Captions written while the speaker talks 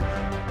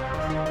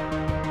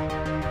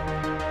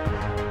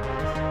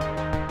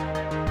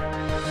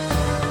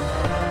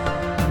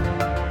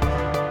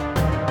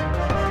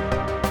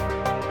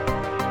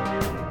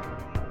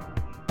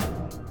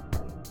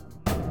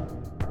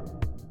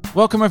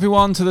Welcome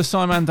everyone to the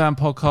Someway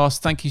podcast.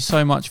 Thank you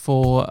so much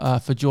for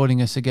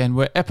joining us again.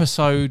 We're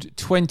episode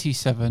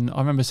 27. I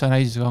remember saying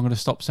ages ago I'm going to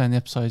stop saying the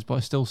episodes, but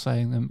I'm still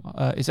saying them.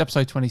 It's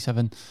episode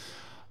 27.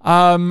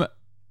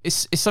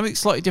 It's something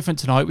slightly different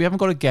tonight. We haven't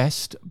got a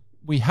guest.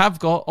 We have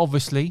got,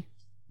 obviously,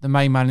 the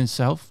main man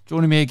himself.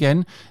 Joining me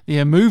again, the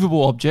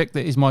immovable object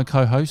that is my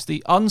co-host,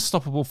 the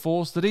unstoppable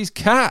force that is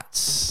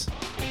Catz.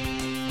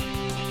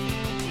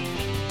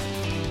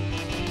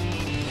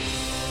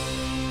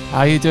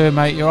 How you doing,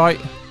 mate? You all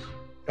right?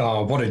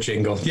 Oh, what a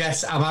jingle.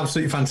 Yes, I'm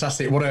absolutely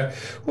fantastic. What a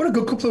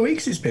good couple of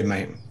weeks it's been,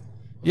 mate.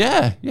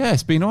 Yeah,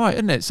 it's been all right,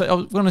 isn't it? So I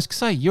was going to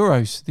say the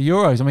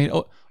Euros. I mean,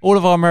 all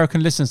of our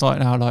American listeners right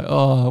now are like,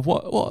 oh,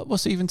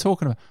 what's he even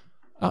talking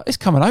about? It's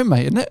coming home,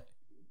 mate, isn't it?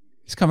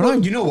 It's coming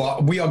home. You know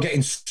what? We are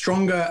getting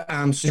stronger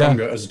and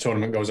stronger as the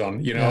tournament goes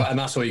on, and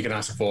that's all you can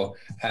ask for.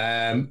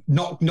 Are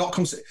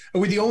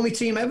we the only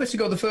team ever to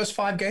go the first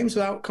 5 games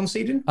without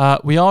conceding?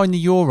 We are in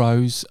the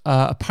Euros.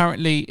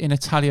 Apparently in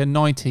Italia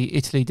 90,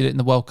 Italy did it in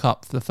the World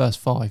Cup for the first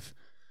 5.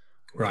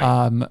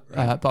 Right.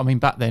 But I mean,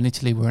 back then,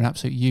 Italy were an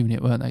absolute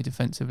unit, weren't they,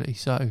 defensively?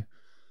 So,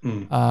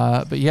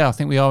 but yeah, I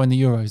think we are in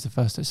the Euros the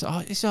first. So,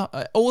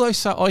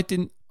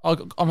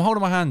 I'm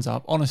holding my hands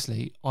up.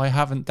 Honestly, I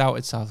haven't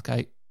doubted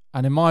Southgate.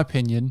 And in my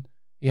opinion,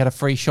 he had a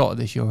free shot at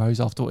this Euros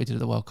after what he did at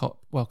the World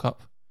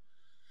Cup.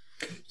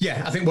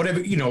 Yeah, I think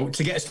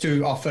to get us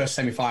to our first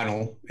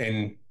semi-final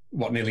in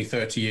nearly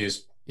 30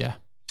 years. Yeah.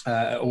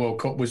 A World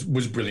Cup was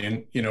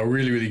brilliant.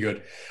 Really, really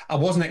good. I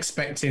wasn't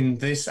expecting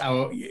this.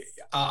 I'll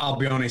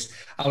be honest.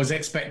 I was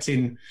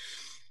expecting.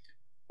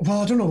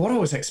 Well, I don't know what I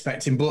was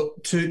expecting,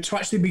 but to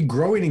actually be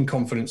growing in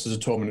confidence as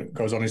the tournament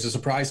goes on is a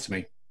surprise to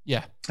me.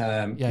 Yeah.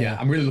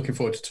 I'm really looking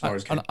forward to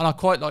tomorrow's game. And I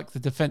quite like the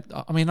defense.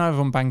 I mean,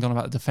 everyone banged on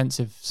about the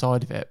defensive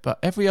side of it, but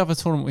every other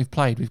tournament we've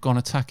played, we've gone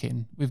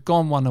attacking. We've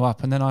gone 1-0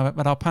 up, and then I've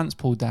had our pants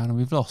pulled down and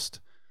we've lost.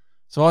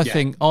 So I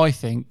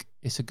think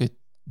it's a good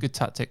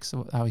tactics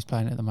how he's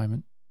playing at the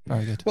moment.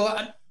 Very good.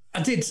 Well,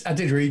 I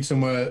did read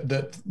somewhere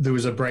that there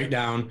was a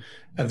breakdown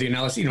of the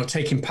analysis,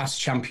 taking past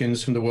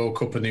champions from the World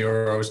Cup and the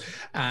Euros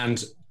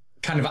and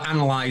kind of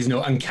analysing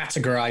and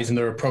categorising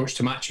their approach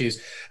to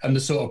matches, and the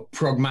sort of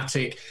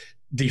pragmatic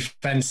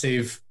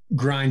defensive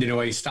grinding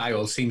away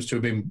style seems to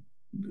have been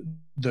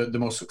the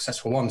most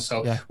successful one.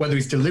 So whether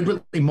he's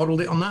deliberately modelled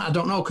it on that, I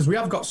don't know, because we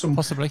have got some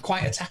possibly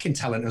quite attacking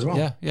talent as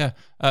well. Yeah.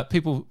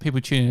 People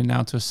tuning in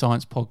now to a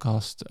science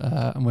podcast,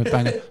 and we're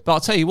banging. But I'll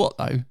tell you what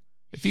though,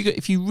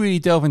 if you really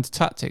delve into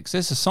tactics,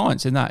 there's a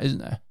science in that, isn't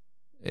there?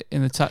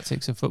 In the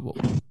tactics of football.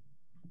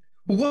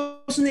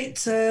 Wasn't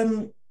it?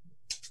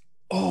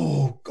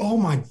 Oh,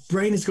 my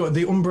brain is going.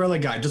 The umbrella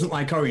guy doesn't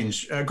like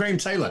orange. Graham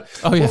Taylor.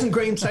 Oh, yeah. Wasn't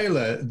Graham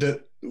Taylor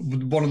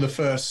one of the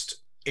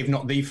first, if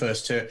not the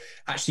first, to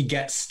actually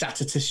get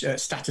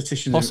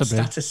statisticians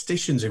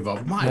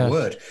involved? My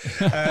word.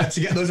 To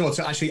get those ones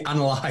to actually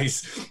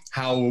analyse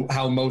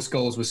how most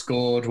goals were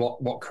scored,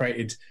 what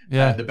created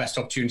the best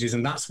opportunities,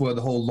 and that's where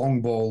the whole long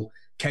ball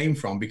came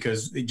from,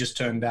 because it just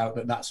turned out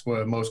that that's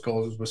where most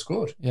goals were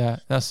scored. Yeah,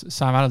 that's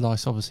Sam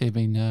Allardyce obviously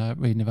been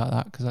reading about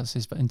that, because that's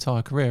his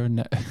entire career, isn't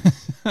it?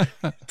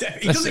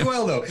 He does it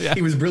well though. Yeah.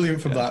 He was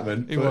brilliant for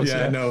Blackburn. He was.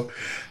 No.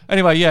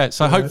 Anyway,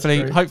 so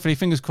hopefully,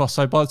 fingers crossed.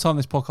 So by the time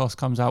this podcast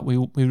comes out, we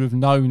would have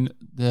known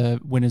the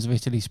winners of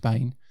Italy,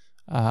 Spain,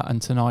 and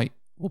tonight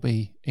will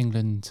be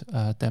England,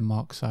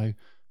 Denmark. So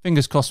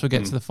fingers crossed we'll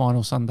get to the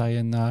final Sunday,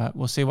 and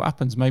we'll see what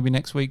happens. Maybe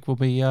next week we'll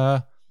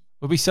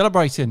be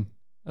celebrating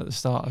at the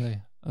start of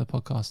the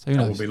podcast. Who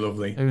knows? That would be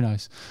lovely. Who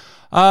knows?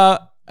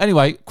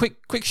 Anyway,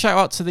 quick shout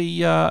out to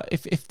the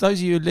if those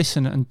of you who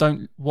listen and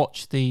don't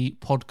watch the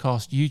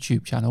podcast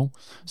YouTube channel.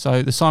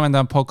 So the Simon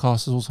Down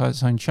podcast has also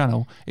its own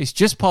channel. It's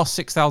just past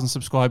 6,000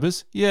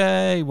 subscribers.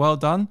 Yay! Well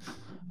done.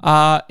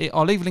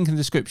 I'll leave a link in the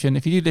description.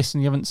 If you do listen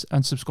and you haven't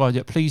unsubscribed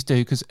yet, please do,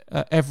 because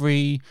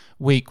every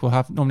week we'll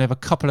normally have a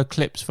couple of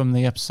clips from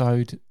the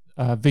episode,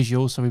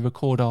 visuals. So we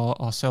record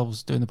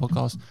ourselves doing the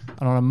podcast,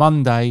 and on a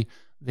Monday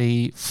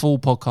the full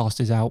podcast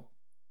is out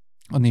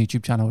on the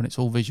YouTube channel, and it's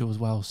all visual as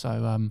well. So,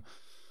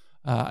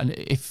 and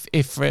if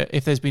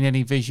there's been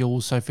any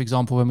visuals, so for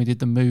example, when we did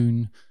the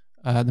moon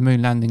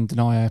landing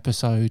denier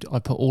episode, I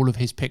put all of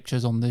his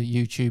pictures on the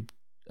YouTube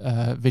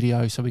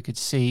video so we could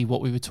see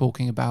what we were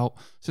talking about.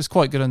 So it's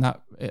quite good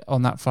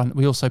on that front.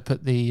 We also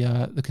put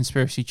the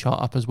conspiracy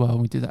chart up as well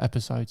when we did that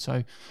episode.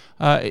 So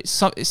it's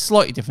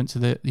slightly different to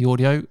the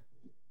audio.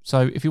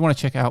 So if you want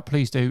to check it out,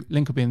 please do.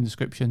 Link will be in the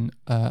description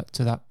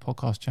to that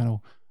podcast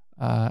channel.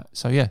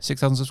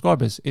 6,000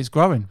 subscribers. It's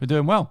growing. We're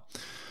doing well.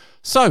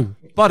 So,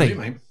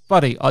 buddy,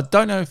 I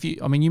don't know if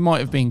you might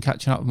have been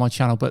catching up with my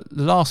channel, but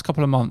the last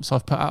couple of months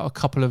I've put out a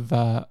couple of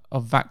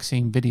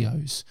vaccine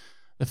videos.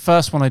 The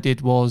first one I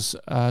did was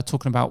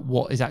talking about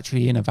what is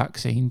actually in a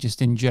vaccine,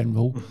 just in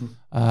general.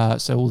 Mm-hmm.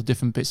 So all the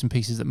different bits and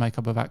pieces that make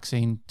up a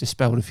vaccine,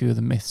 dispelled a few of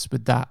the myths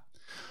with that.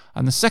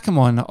 And the second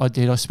one I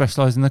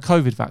specialised in the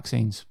COVID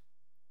vaccines.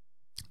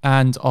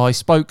 And I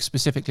spoke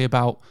specifically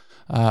about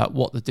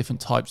what the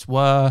different types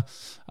were,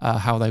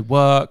 how they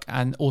work,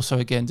 and also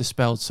again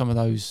dispelled some of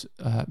those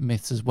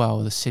myths as well,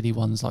 the silly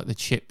ones like the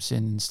chips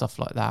in and stuff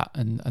like that,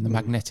 and the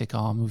magnetic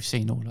arm. We've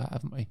seen all that,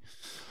 haven't we?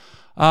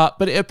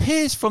 But it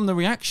appears from the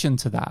reaction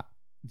to that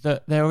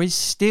there is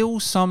still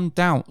some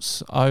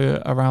doubts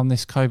around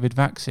this COVID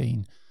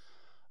vaccine.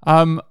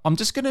 I'm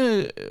just going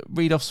to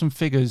read off some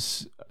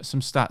figures, some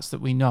stats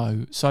that we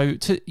know. So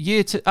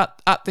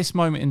at this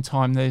moment in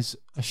time, there's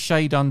a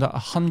shade under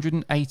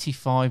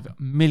 185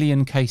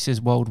 million cases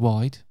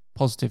worldwide,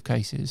 positive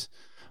cases.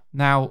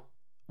 Now,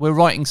 we're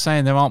right in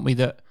saying there, aren't we,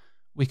 that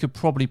we could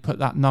probably put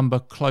that number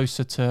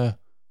closer to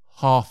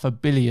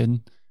 500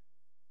 million,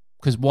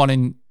 because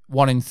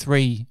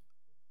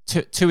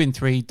two in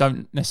three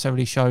don't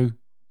necessarily show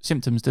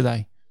symptoms, do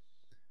they?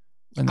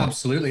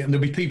 Absolutely. And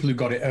there'll be people who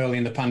got it early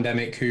in the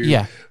pandemic who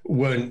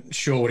weren't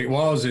sure what it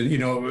was, and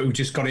who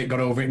just got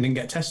over it and didn't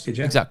get tested.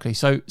 Yeah, exactly.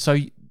 So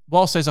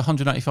whilst there's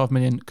 185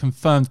 million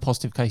confirmed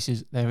positive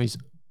cases, there is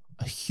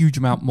a huge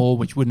amount more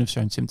which wouldn't have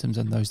shown symptoms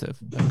than those that have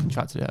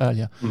contracted it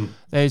earlier.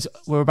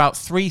 We're about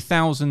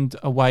 3,000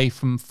 away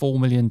from 4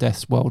 million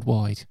deaths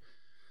worldwide.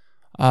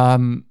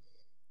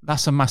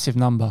 That's a massive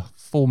number,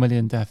 4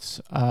 million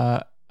deaths.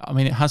 I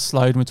mean, it has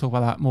slowed, and we'll talk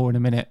about that more in a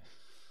minute.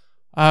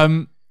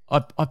 I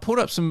pulled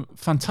up some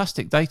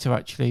fantastic data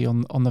actually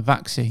on the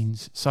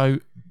vaccines. So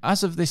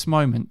as of this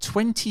moment,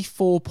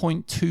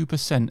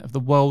 24.2% of the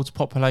world's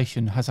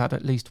population has had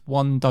at least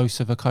one dose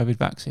of a COVID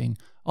vaccine.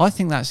 I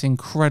think that's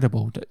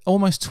incredible.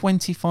 Almost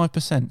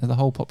 25% of the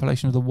whole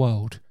population of the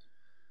world.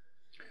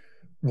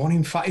 1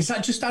 in 5. Is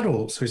that just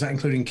adults, or is that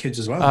including kids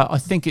as well? I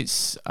think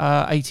it's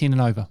 18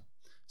 and over.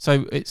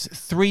 So it's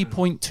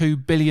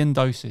 3.2 billion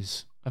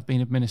doses have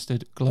been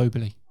administered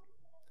globally.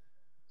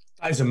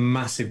 That is a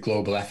massive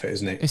global effort,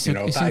 isn't it? It's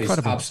incredible. Is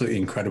absolutely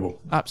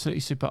incredible. Absolutely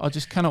super. I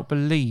just cannot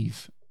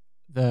believe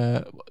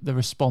the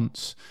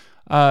response.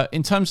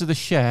 In terms of the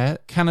share,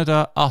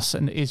 Canada, us,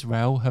 and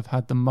Israel have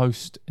had the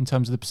most in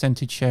terms of the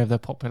percentage share of their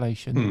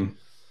population.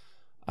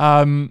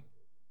 In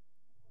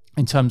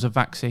terms of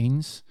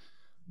vaccines.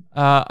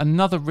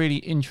 Another really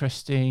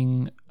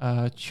interesting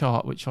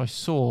chart which I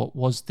saw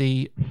was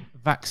the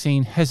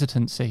vaccine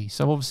hesitancy.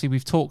 So obviously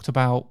we've talked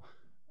about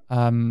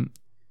the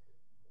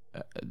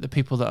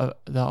people that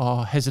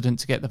are hesitant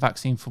to get the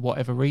vaccine for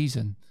whatever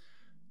reason.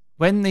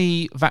 When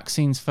the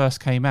vaccines first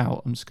came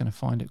out, I'm just going to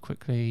find it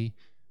quickly.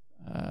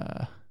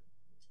 Here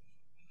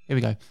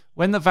we go.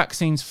 When the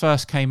vaccines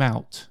first came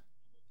out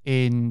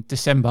in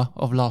December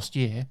of last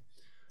year,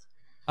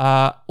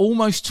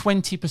 almost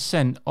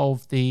 20%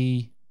 of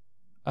the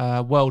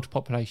world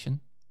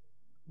population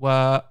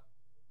were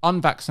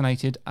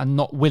unvaccinated and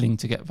not willing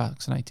to get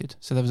vaccinated.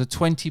 So there was a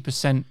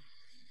 20%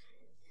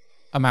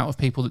 amount of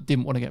people that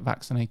didn't want to get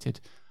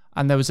vaccinated,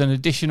 and there was an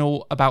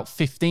additional about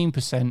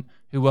 15%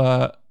 who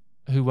were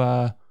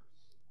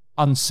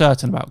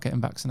uncertain about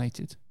getting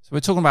vaccinated. So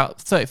we're talking about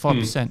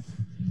 35%.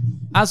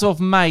 As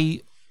of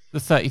May the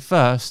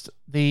 31st,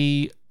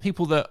 the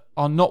people that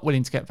are not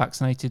willing to get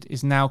vaccinated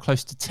is now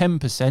close to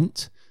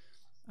 10%,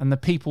 and the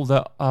people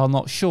that are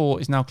not sure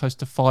is now close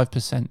to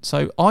 5%.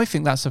 So I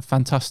think that's a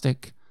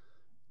fantastic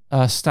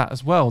stat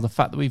as well, the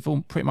fact that we've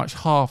pretty much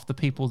half the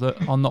people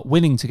that are not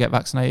willing to get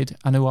vaccinated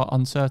and who are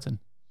uncertain.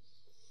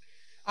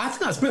 I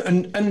think that's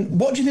brilliant. And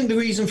what do you think the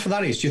reason for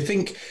that is? Do you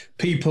think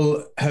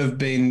people have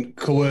been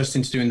coerced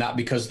into doing that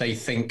because they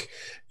think,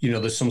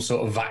 there's some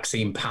sort of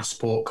vaccine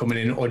passport coming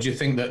in? Or do you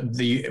think that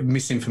the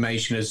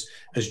misinformation has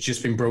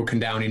just been broken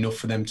down enough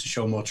for them to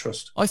show more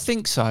trust? I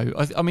think so.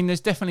 I mean,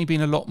 there's definitely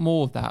been a lot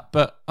more of that.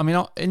 But I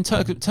mean, in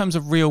terms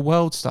of real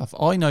world stuff,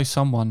 I know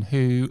someone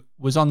who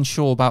was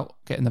unsure about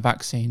getting the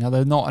vaccine. Now,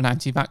 they're not an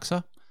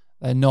anti-vaxxer.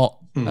 They're not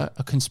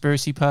a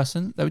conspiracy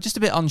person. They were just a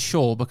bit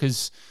unsure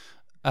because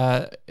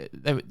they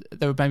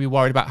were maybe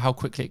worried about how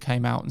quickly it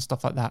came out and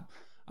stuff like that.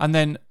 And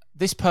then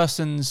this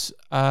person's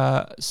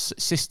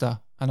sister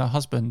and her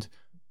husband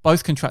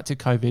both contracted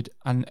COVID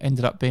and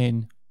ended up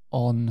being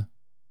on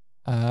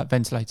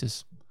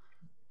ventilators.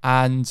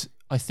 And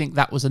I think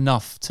that was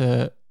enough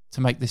to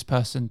make this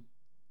person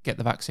get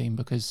the vaccine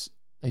because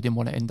they didn't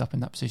want to end up in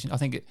that position. I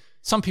think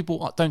some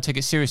people don't take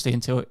it seriously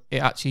until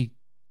it actually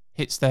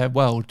hits their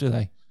world, do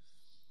they?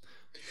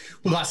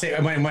 Well, that's it.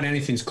 When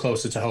anything's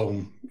closer to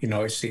home,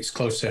 it's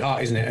close to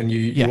heart, isn't it? And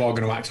you are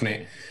going to act on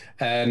it.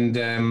 And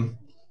I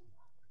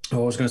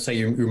was going to say,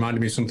 you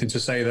reminded me of something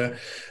to say there.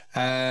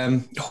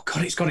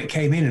 It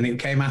came in and it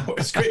came out.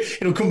 It's great.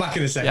 It'll come back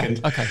in a second.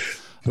 Yeah, okay.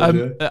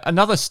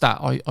 Another stat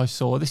I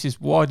saw, this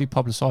is widely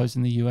publicised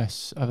in the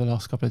US over the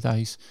last couple of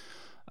days.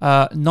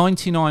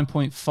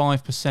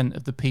 99.5%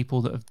 of the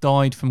people that have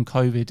died from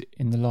COVID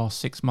in the last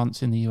 6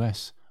 months in the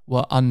US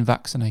were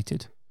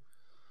unvaccinated.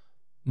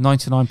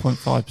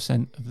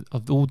 99.5%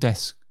 of all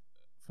deaths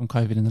from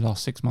COVID in the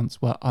last 6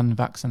 months were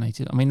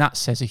unvaccinated. I mean, that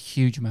says a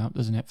huge amount,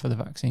 doesn't it, for the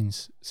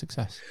vaccine's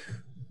success?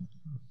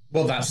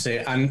 Well, that's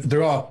it. And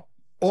there are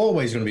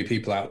always going to be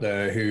people out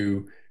there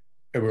who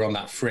are on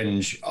that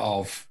fringe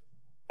of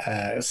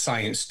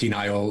science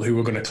denial who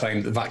are going to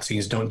claim that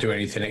vaccines don't do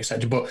anything,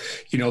 etc. But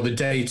the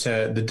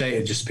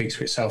data just speaks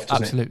for itself,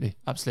 doesn't it?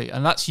 Absolutely,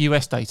 and that's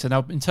US data.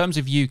 Now, in terms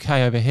of UK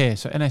over here,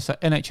 so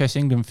NHS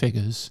England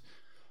figures,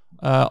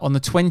 on the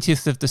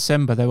 20th of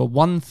December, there were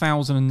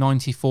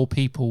 1,094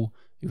 people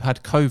who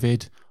had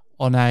COVID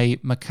on a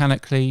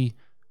mechanically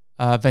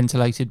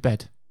ventilated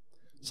bed.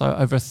 So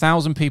over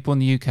 1,000 people in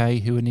the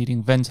UK who were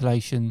needing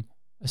ventilation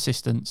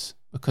assistance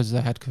because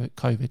they had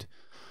COVID.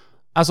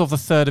 As of the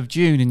 3rd of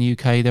June in the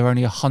UK, there were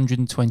only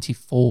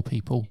 124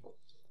 people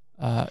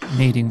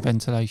needing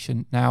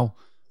ventilation. Now,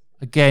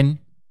 again,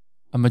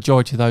 a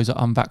majority of those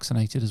are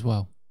unvaccinated as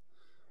well.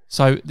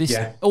 So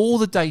all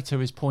the data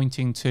is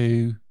pointing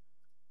to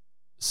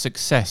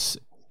success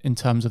in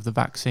terms of the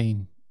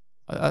vaccine.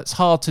 It's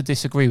hard to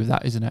disagree with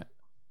that, isn't it?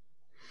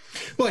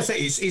 Well, I say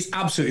it's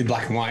absolutely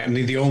black and white. I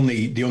mean, the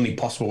only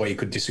possible way you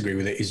could disagree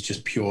with it is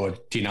just pure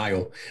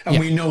denial. And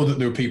we know that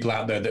there are people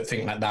out there that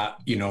think like that,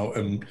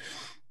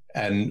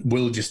 and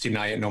will just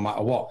deny it no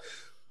matter what.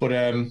 But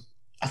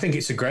I think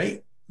it's a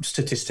great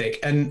statistic.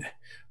 And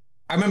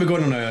I remember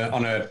going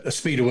on a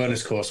speed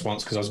awareness course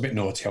once because I was a bit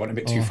naughty. I went a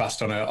bit too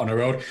fast on a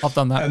road. I've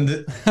done that. And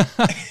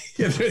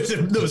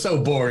it was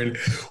so boring.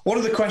 One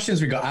of the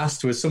questions we got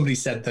asked was, somebody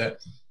said that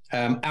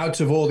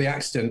out of all the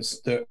accidents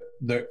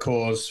that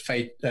cause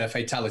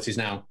fatalities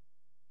now,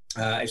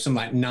 it's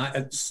something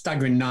like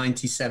staggering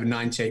 97,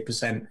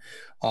 98%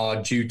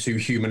 are due to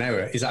human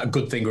error. Is that a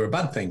good thing or a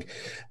bad thing?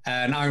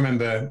 And I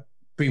remember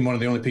being one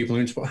of the only people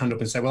who put a hand up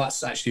and say, well,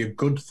 that's actually a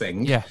good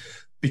thing. Yeah.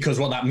 Because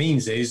what that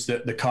means is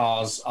that the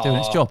cars are doing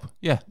its job.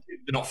 Yeah.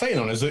 They're not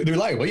failing on us. They're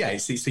reliable. Yeah,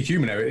 it's the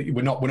human error.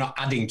 We're not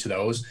adding to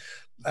those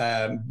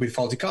with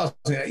faulty cars.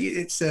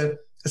 It's a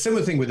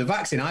similar thing with the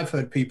vaccine. I've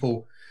heard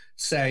people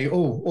say,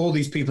 oh, all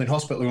these people in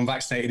hospital are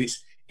unvaccinated.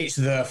 It's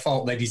their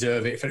fault. They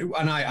deserve it.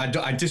 And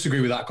I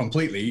disagree with that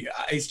completely.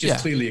 It's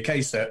just clearly a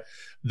case that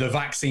the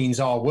vaccines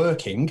are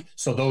working.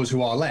 So those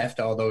who are left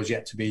are those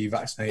yet to be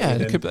vaccinated. Yeah,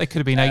 they could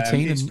have been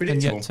 18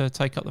 and yet to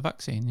take up the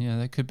vaccine.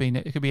 Yeah, it could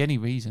be any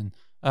reason.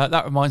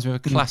 That reminds me of a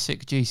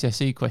classic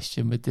GCSE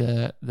question with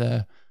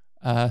the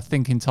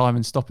thinking time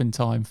and stopping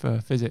time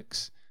for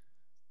physics.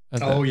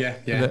 That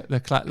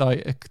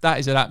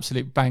is an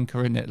absolute banker,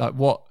 isn't it? Like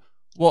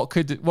what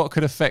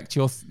could affect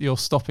your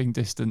stopping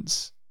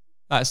distance?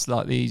 That's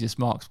like the easiest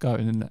marks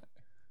going, isn't it?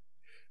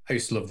 I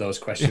used to love those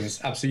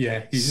questions. Absolutely,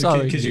 yeah.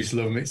 Kids used to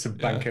love them. It's a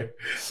banker.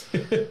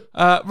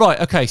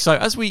 Right. Okay. So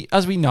as we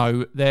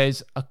know,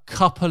 there's a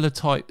couple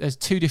of There's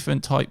two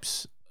different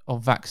types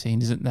of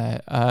vaccine, isn't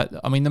there?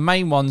 I mean, the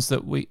main ones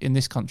that we in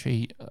this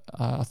country,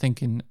 I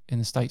think in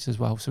the States as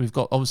well. So we've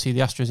got obviously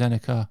the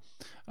AstraZeneca,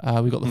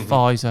 we've got the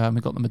Pfizer, and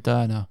we've got the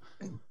Moderna.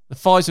 The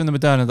Pfizer and the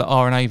Moderna are the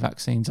RNA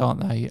vaccines,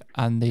 aren't they?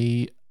 And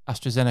the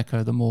AstraZeneca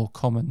are the more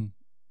common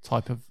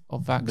type of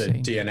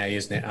vaccine. The DNA,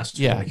 isn't it?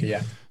 AstraZeneca,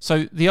 yeah.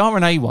 So the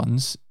RNA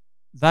ones,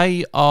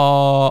 they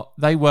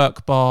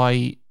work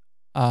by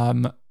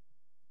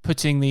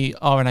putting the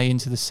RNA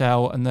into the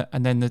cell, and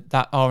then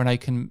that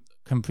RNA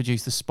can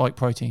produce the spike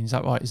protein. Is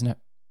that right, isn't it?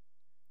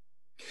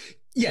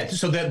 Yeah,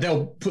 so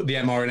they'll put the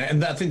mRNA,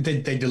 and I think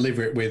they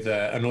deliver it with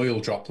an oil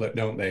droplet,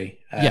 don't they?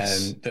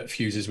 Yes. That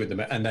fuses with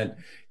them, and then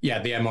the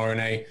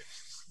mRNA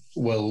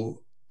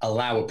will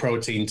allow a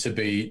protein to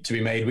be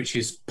made, which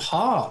is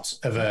part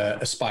of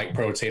a spike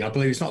protein. I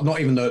believe it's not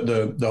even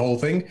the whole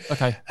thing.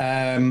 Okay.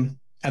 And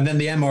then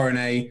the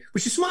mRNA,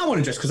 which is something I want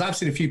to address, because I've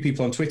seen a few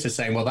people on Twitter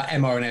saying, well, that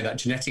mRNA, that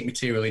genetic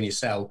material in your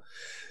cell,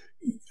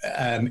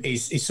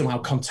 is somehow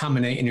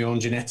contaminating your own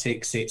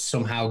genetics. It's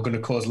somehow going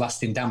to cause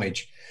lasting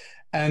damage.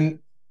 And,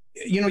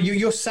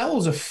 your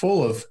cells are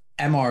full of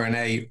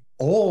mRNA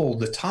all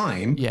the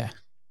time. Yeah.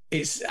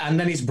 And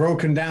then it's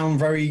broken down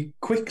very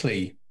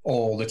quickly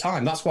all the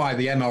time. That's why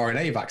the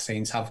mRNA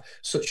vaccines have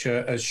such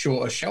a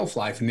shorter shelf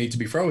life and need to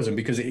be frozen,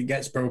 because it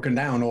gets broken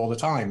down all the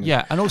time.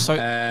 Yeah, and also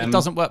it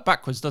doesn't work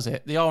backwards, does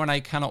it? The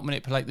RNA cannot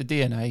manipulate the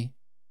DNA.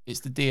 It's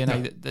the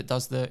DNA that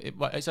does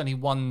it's only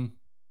one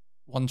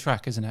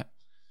track, isn't it?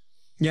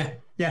 Yeah,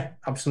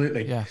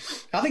 absolutely. Yeah,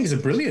 I think it's a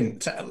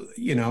brilliant,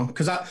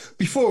 because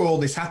before all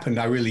this happened,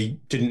 I really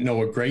didn't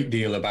know a great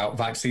deal about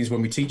vaccines.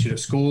 When we teach it at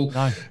school,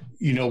 no.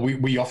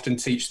 We often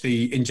teach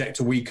the inject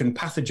a weakened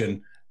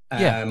pathogen,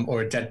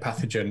 or a dead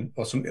pathogen,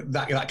 or something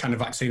that kind of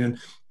vaccine. And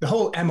the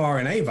whole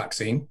mRNA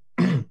vaccine,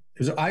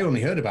 I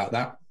only heard about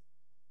that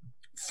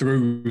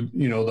through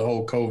the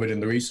whole COVID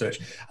and the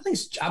research. I think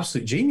it's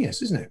absolute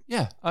genius, isn't it?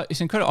 Yeah, it's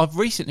incredible. I've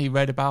recently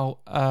read about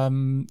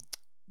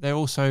they're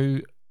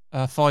also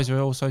Pfizer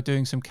are also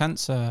doing some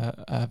cancer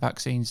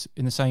vaccines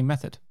in the same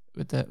method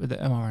with the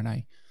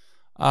mRNA.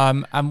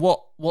 And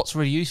what's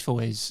really useful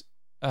is,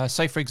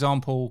 say for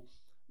example,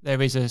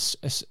 there is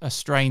a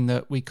strain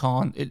that we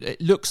can't.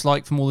 It looks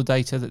like from all the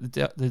data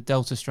that the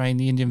Delta strain,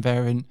 the Indian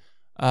variant,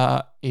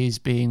 is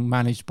being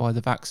managed by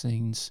the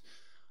vaccines.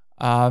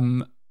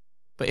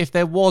 But if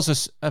there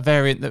was a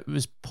variant that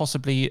was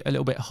possibly a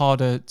little bit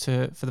harder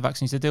for the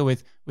vaccines to deal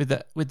with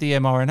the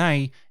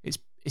mRNA,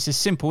 it's as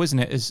simple, isn't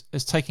it,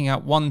 as taking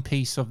out one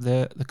piece of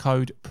the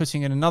code,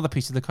 putting in another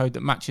piece of the code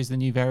that matches the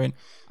new variant,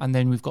 and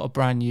then we've got a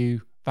brand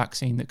new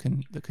vaccine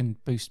that can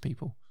boost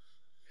people.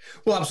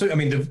 Well, absolutely.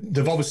 I mean,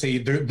 they've obviously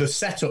the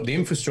setup, the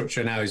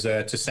infrastructure now is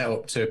there to set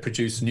up to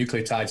produce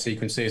nucleotide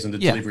sequences and the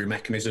delivery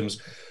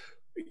mechanisms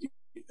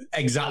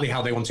exactly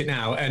how they want it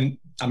now. And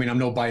I mean, I'm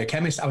no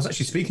biochemist. I was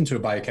actually speaking to a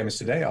biochemist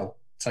today. I'll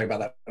tell you about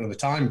that another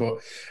time. But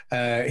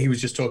he was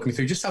just talking me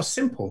through just how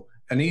simple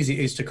and easy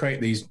it is to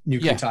create these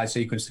nucleotide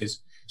sequences.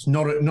 It's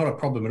not a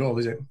problem at all,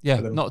 is it? Yeah,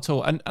 not at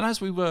all. And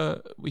as we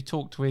were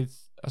talking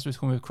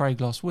with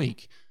Craig last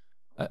week,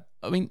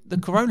 I mean, the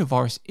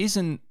coronavirus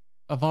isn't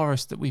a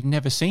virus that we've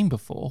never seen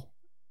before.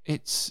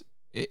 It's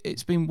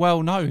been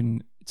well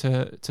known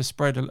to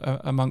spread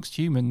amongst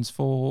humans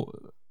for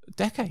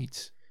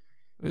decades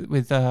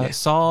with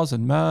SARS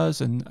and MERS,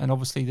 and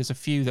obviously there's a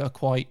few that are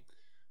quite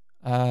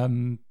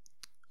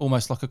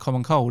almost like a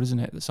common cold, isn't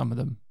it? That some of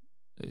them,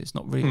 it's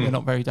not really they're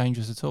not very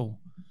dangerous at all.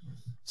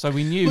 So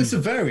we knew it's a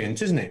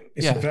variant, isn't it?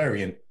 It's a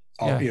variant.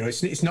 You know,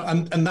 it's not,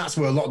 and that's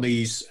where a lot of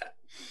these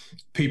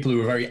people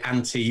who are very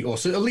anti or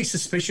so at least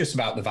suspicious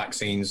about the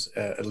vaccines,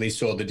 at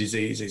least, or the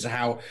diseases,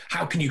 how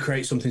can you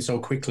create something so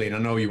quickly? And I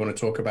know you want to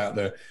talk about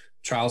the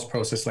trials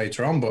process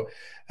later on, but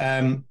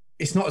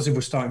it's not as if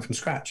we're starting from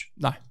scratch.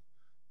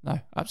 No,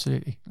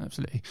 absolutely.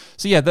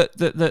 So yeah, the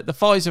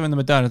Pfizer and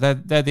the Moderna,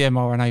 they're the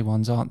mRNA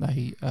ones, aren't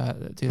they?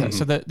 That do that.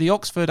 So the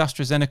Oxford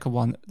AstraZeneca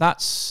one,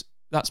 that's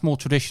more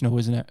traditional,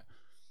 isn't it?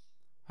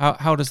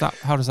 How does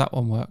that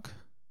one work?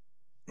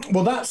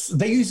 Well,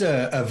 they use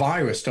a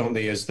virus, don't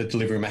they, as the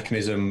delivery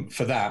mechanism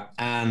for that.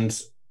 And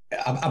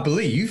I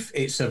believe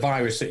it's a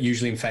virus that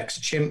usually infects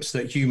chimps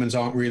that humans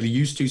aren't really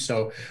used to.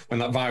 So when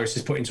that virus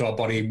is put into our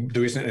body,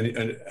 there isn't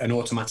an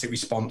automatic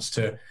response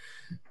to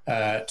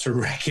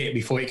wreck it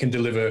before it can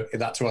deliver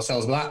that to our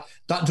cells. But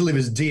that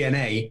delivers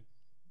DNA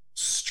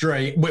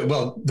straight.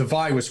 Well, the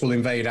virus will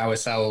invade our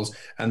cells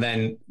and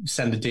then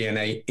send the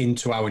DNA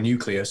into our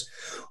nucleus,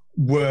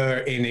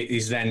 wherein it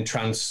is then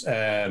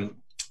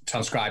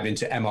transcribed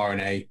into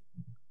mRNA,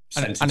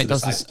 and it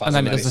does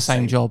the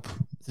same job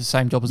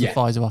as the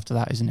Pfizer after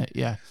that, isn't it?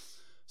 Yeah.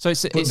 So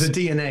it's the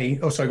DNA.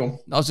 Oh, sorry, go on.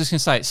 I was just going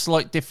to say it's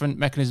slight different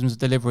mechanisms of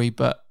delivery,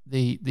 but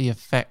the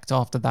effect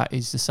after that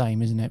is the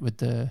same, isn't it? With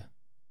the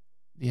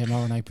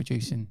mRNA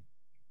producing.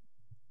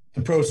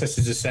 The process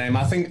is the same.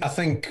 I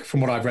think from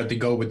what I've read, they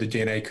go with the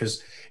DNA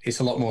because it's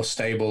a lot more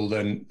stable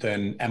than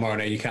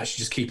mRNA. You can actually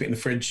just keep it in the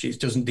fridge. It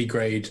doesn't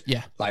degrade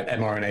like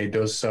mRNA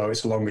does, so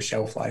it's a longer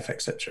shelf life,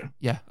 etc.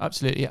 Yeah,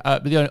 absolutely.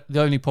 But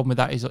the only problem with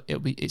that is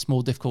it's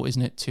more difficult,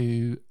 isn't it,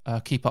 to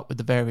keep up with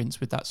the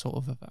variants with that sort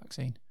of a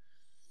vaccine.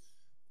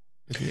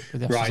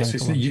 Right,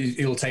 so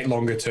it'll take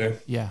longer to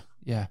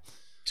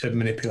to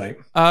manipulate.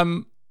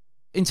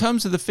 In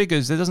terms of the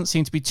figures, there doesn't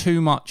seem to be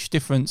too much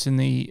difference in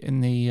the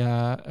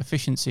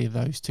efficiency of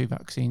those two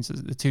vaccines,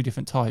 the two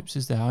different types,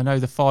 is there? I know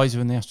the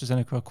Pfizer and the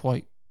AstraZeneca are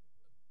quite,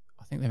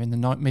 I think they're in the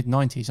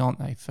mid-90s, aren't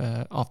they,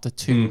 for after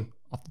two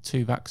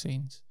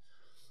vaccines?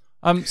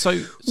 So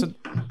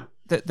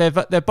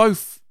they're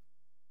both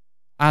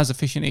as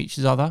efficient each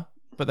as other,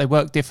 but they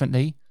work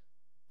differently.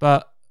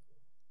 But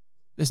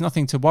there's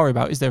nothing to worry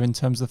about, is there, in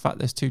terms of the fact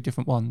there's two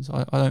different ones?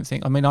 I don't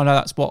think. I mean, I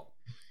know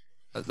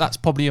that's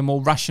probably a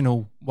more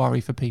rational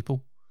worry for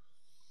people.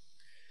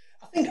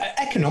 I think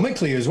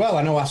economically as well.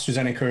 I know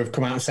AstraZeneca have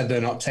come out and said they're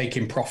not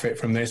taking profit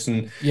from this.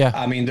 And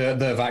I mean,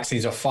 the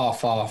vaccines are far,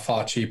 far,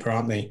 far cheaper,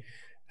 aren't they?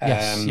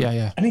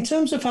 Yes, And in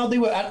terms of how they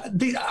were,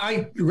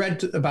 I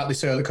read about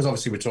this earlier because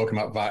obviously we're talking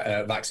about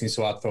vaccines,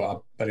 so I thought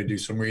I'd better do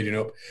some reading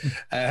up.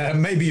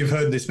 Maybe you've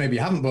heard this, maybe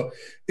you haven't, but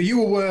are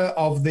you aware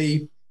of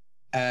the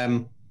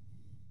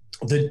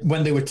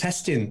when they were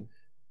testing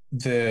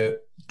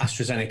the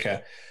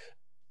AstraZeneca,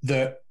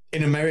 that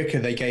in America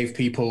they gave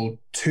people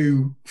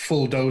 2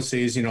 full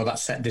doses, that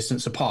set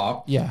distance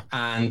apart. Yeah.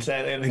 And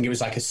I think it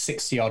was like a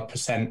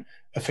 60%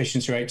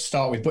 efficiency rate to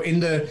start with. But in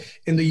the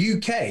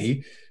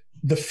UK,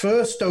 the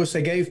first dose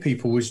they gave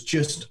people was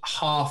just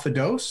half a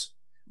dose.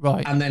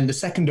 Right. And then the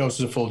second dose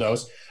was a full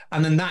dose.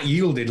 And then that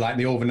yielded like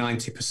the over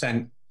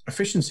 90%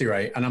 efficiency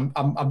rate. And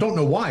I don't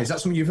know why. Is that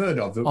something you've heard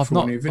of from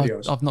one of your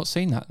videos? I've not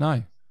seen that,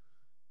 no.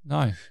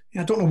 Yeah,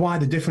 I don't know why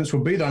the difference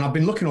would be there. And I've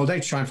been looking all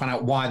day to try and find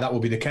out why that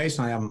would be the case,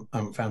 and I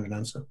haven't found an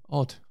answer.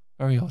 Odd.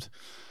 Very odd.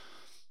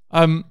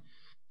 But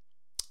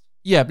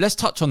let's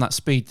touch on that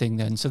speed thing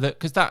then. So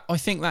because I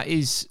think that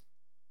is,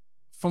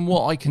 from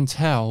what I can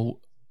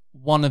tell,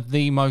 one of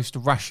the most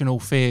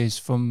rational fears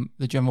from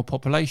the general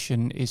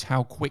population is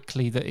how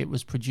quickly that it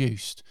was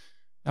produced.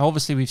 Now,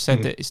 obviously, we've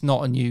said that it's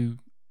not a new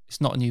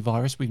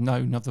virus. We've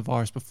known of the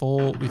virus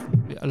before.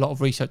 A lot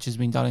of research has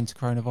been done into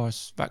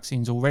coronavirus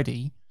vaccines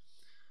already.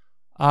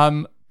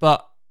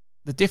 But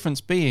the difference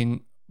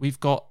being, we've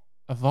got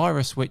a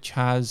virus which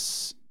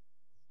has,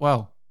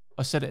 well,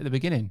 I said it at the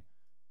beginning,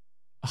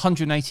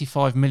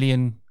 185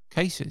 million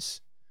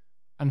cases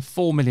and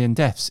 4 million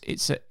deaths.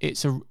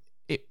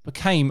 It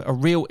became a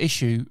real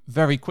issue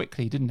very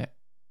quickly, didn't it?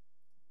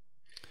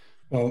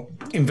 Well,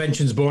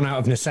 inventions born out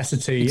of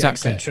necessity,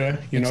 etc.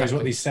 Is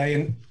what they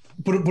say.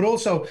 but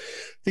also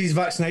these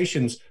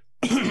vaccinations,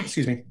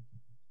 excuse me,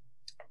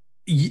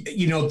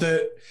 you know,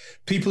 the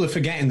people are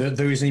forgetting that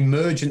there is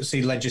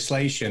emergency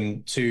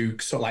legislation to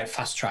sort of like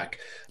fast track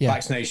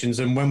vaccinations.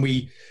 And when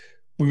we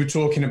were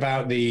talking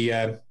about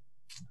the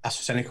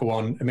AstraZeneca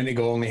one a minute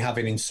ago, only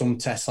having in some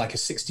tests like a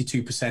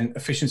 62%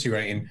 efficiency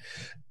rating,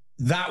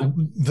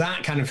 that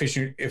kind of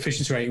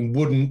efficiency rating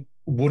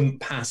wouldn't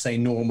pass a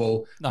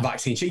normal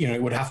vaccine. You know,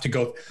 it would have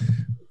to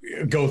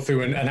go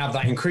through and have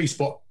that increase,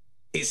 but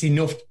it's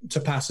enough to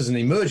pass as an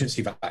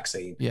emergency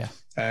vaccine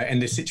in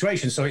this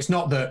situation. So it's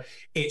not that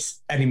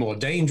it's any more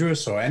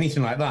dangerous or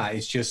anything like that.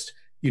 It's just,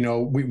 you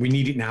know, we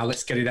need it now.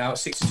 Let's get it out.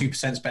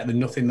 62% is better than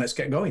nothing. Let's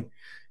get going.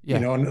 Yeah.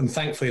 You know, and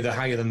thankfully they're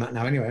higher than that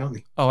now anyway, aren't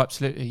they? Oh,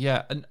 absolutely.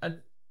 Yeah.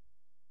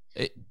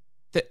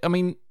 I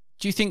mean,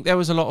 do you think there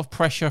was a lot of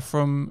pressure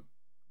from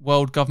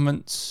world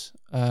governments,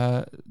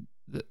 the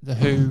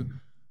WHO,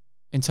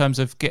 in terms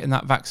of getting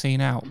that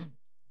vaccine out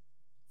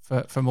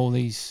from all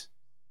these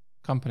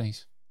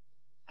companies?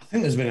 I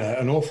think there's been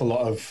an awful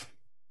lot of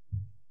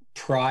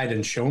pride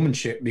and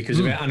showmanship because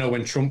of it. I know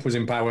when Trump was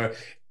in power,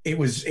 it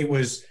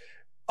was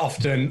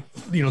often,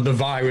 you know, the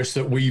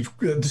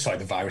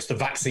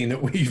vaccine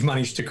that we've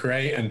managed to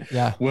create, and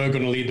we're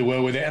going to lead the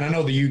world with it. And I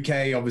know the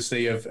UK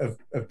obviously have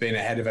been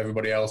ahead of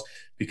everybody else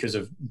because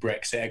of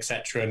Brexit,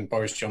 etc. And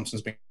Boris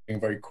Johnson's been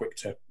very quick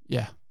to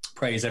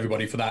praise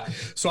everybody for that.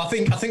 So I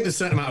think there's a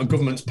certain amount of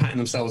governments patting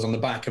themselves on the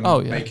back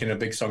and making a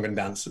big song and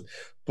dance.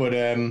 But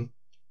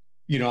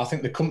you know, I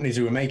think the companies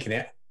who are making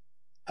it,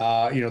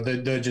 you know,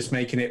 they're just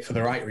making it for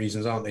the right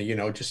reasons, aren't they? You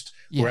know, just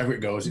wherever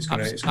it goes, it's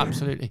going to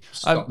absolutely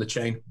stop the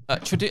chain.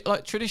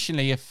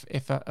 Traditionally, if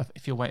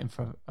you're waiting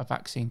for a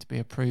vaccine to be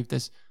approved,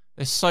 there's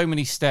so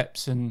many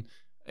steps, and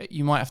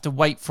you might have to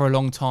wait for a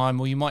long time,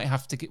 or you might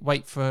have to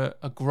wait for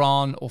a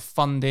grant or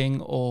funding,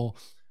 or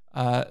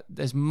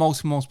there's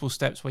multiple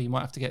steps where you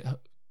might have to get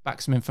back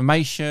some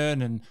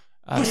information,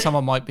 and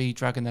someone might be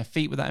dragging their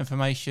feet with that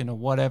information or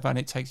whatever, and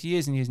it takes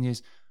years and years and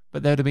years.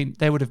 But there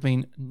would have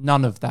been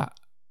none of that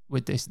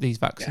with these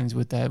vaccines.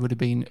 There would have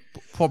been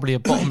probably a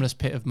bottomless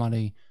pit of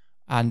money,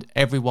 and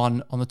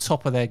everyone on the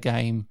top of their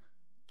game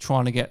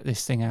trying to get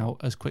this thing out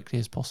as quickly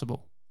as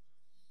possible.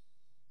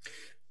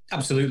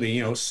 Absolutely.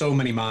 You know, so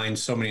many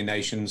minds, so many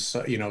nations,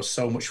 you know,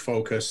 so much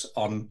focus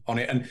on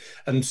it,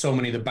 and so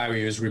many of the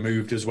barriers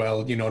removed as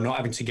well, you know, not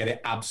having to get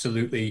it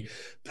absolutely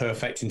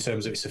perfect in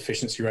terms of its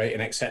efficiency rate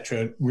and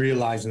etc.,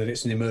 realizing that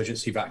it's an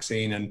emergency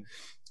vaccine. And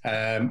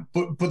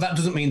but that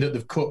doesn't mean that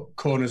they've cut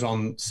corners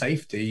on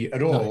safety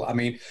at all. No. I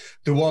mean,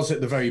 there was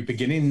at the very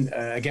beginning,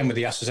 again with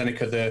the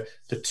AstraZeneca,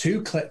 the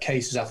two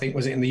cases, I think,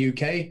 was it in the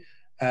UK,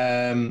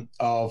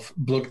 of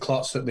blood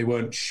clots that they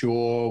weren't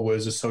sure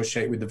was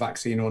associated with the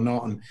vaccine or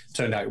not, and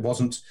turned out it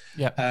wasn't.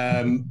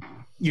 Yeah.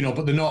 You know,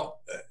 but they're not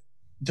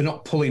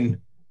pulling,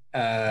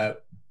 cutting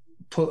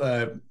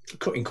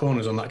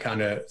corners on that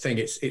kind of thing.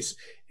 It's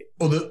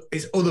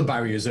other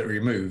barriers that are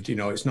removed. You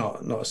know, it's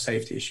not a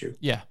safety issue.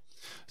 Yeah.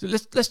 So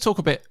let's talk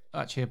a bit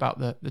actually about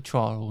the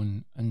trial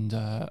and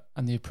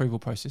the approval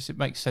process. It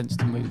makes sense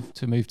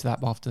to move to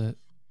that after,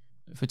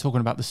 if we're talking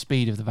about the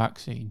speed of the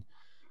vaccine.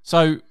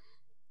 So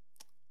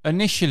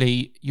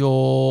initially,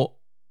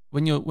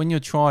 when you're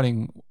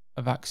trialing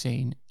a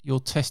vaccine, you're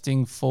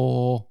testing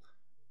for,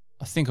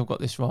 I think I've got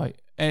this right,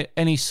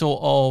 any sort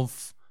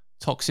of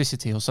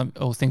toxicity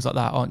or things like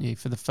that, aren't you?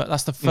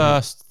 That's the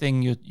first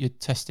thing you're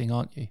testing,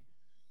 aren't you?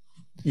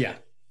 Yeah,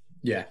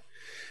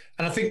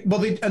 and I think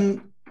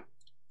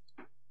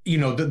you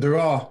know, that there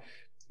are,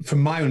 from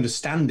my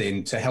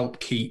understanding, to help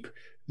keep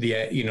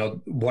the, you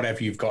know,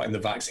 whatever you've got in the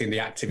vaccine, the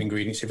active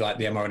ingredients, if you like,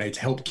 the mRNA, to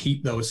help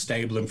keep those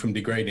stable and from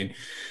degrading,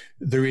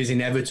 there is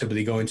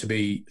inevitably going to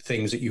be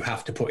things that you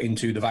have to put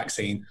into the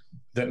vaccine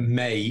that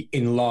may,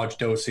 in large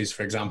doses,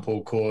 for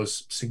example,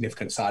 cause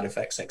significant side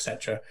effects,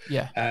 etc.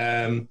 Yeah.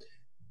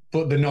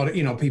 But they're not,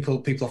 you know, people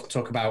often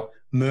talk about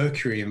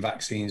mercury in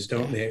vaccines,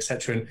 don't they,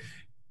 etc. And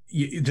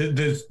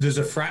there's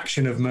a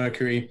fraction of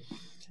mercury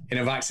in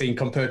a vaccine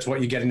compared to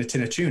what you get in a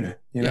tin of tuna,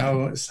 you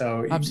know.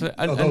 So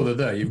absolutely. Although they're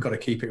there, you've got to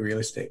keep it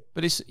realistic.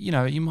 But it's, you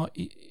know, you might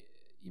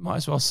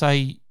as well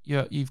say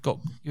you're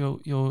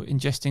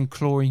ingesting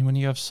chlorine when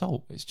you have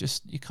salt. It's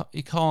just you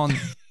can't.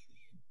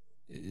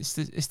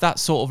 It's that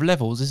sort of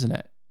levels, isn't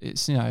it?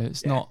 It's, you know,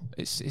 it's not.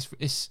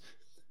 It's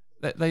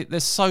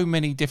there's so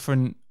many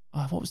different.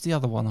 What was the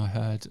other one I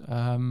heard?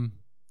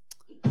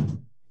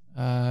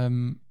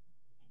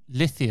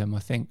 Lithium, I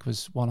think,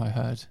 was one I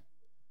heard.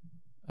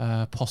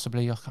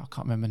 Possibly, I can't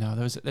remember now.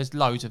 There's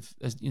loads of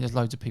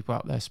people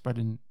out there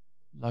spreading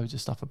loads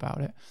of stuff about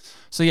it.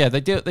 So yeah,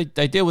 they deal with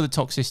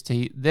the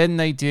toxicity, then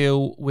they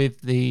deal with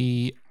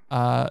the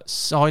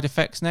side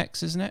effects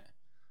next, isn't it?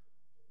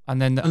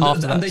 And then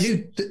after that, they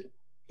do.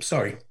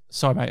 Sorry,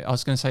 mate. I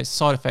was going to say it's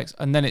side effects,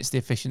 and then it's the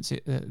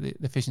efficiency. The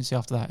efficiency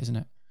after that, isn't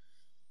it?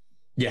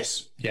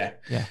 Yes, yeah.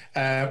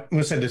 I'm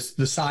going to say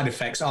the side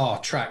effects are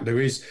tracked. There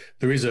is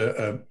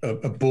a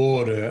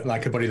board,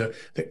 like a body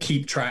that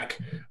keep track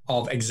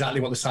of exactly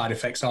what the side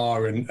effects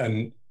are,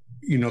 and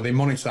they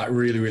monitor that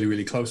really, really,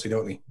 really closely,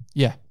 don't they?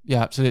 Yeah,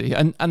 absolutely.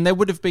 And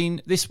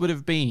this would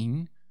have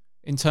been,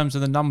 in terms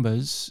of the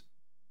numbers,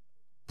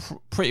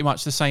 pretty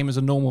much the same as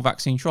a normal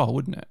vaccine trial,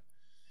 wouldn't it?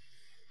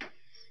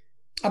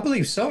 I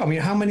believe so. I mean,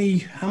 how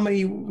many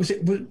was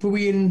it? Were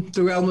we in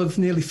the realm of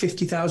nearly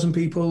 50,000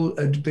 people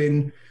had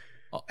been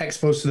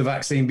exposed to the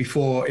vaccine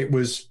before it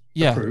was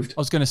approved? I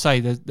was going to say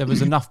there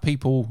was enough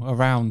people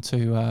around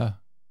to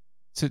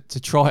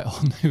try it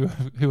on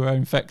who were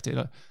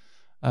infected.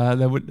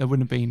 There wouldn't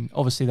have been.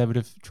 Obviously, they would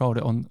have trialed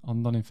it on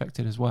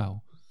non-infected as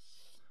well.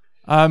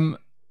 But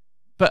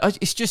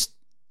it's just,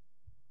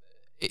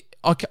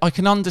 I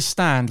can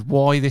understand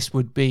why this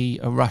would be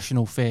a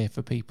rational fear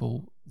for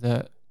people,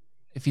 that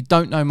if you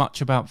don't know much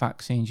about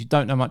vaccines, you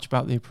don't know much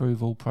about the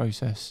approval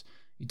process,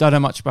 you don't know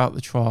much about the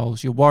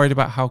trials, you're worried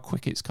about how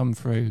quick it's come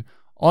through.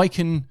 I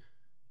can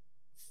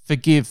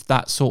forgive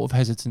that sort of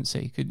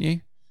hesitancy, couldn't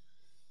you?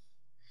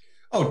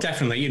 Oh,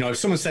 definitely. If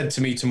someone said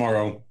to me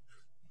tomorrow,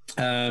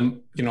 I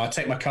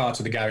take my car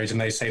to the garage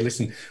and they say,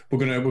 listen, we're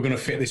gonna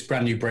fit this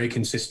brand new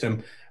braking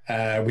system.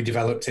 We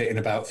developed it in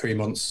about 3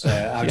 months.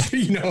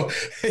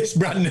 It's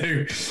brand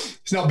new.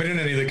 It's not been in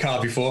any of the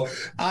car before.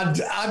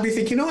 I'd be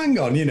thinking, hang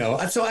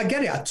on, So I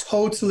get it. I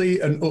totally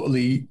and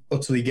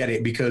utterly get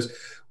it, because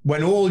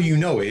when all you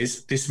know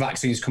is this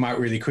vaccine's come out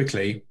really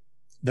quickly,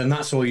 then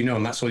that's all you know,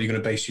 and that's all you're going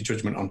to base your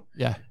judgment on.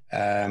 Yeah.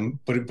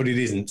 But it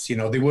isn't.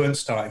 They weren't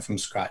starting from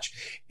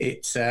scratch.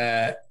 It's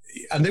and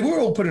they were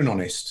open and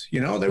honest. They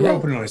were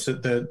open and honest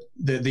that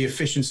the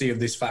efficiency of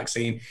this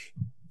vaccine,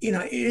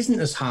 it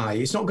isn't as high.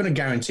 It's not going to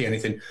guarantee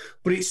anything,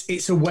 but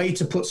it's a way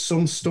to put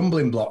some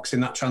stumbling blocks in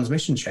that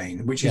transmission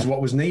chain, which is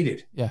what was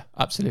needed. Yeah,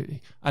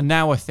 absolutely. And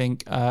now I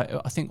think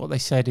what they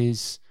said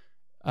is,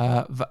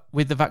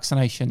 with the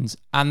vaccinations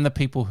and the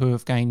people who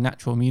have gained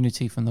natural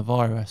immunity from the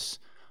virus,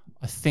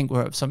 I think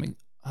we're at something.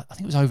 I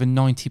think it was over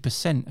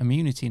 90%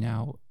 immunity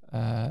now.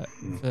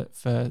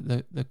 For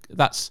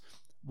that's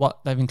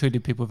what they've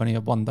included. People who've only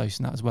had one dose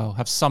in that as well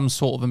have some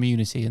sort of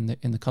immunity in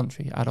the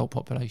country, adult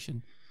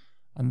population.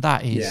 And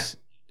that is,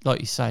 like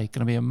you say,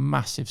 going to be a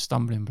massive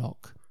stumbling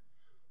block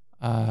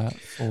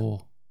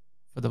for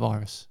the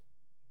virus.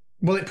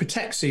 Well, it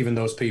protects even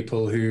those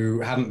people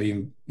who hadn't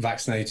been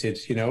vaccinated,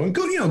 and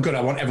good. I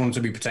want everyone to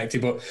be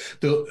protected, but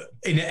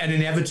an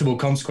inevitable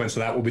consequence of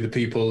that will be the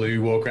people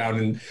who walk around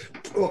and,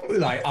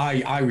 like,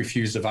 I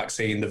refuse the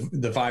vaccine.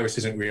 The virus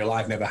isn't real.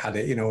 I've never had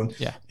it, and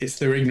it's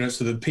their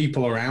ignorance of the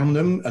people around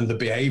them and the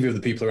behaviour of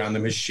the people around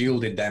them has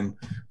shielded them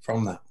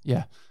from that.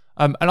 Yeah.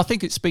 And I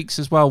think it speaks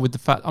as well with the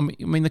fact, I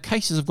mean, the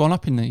cases have gone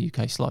up in the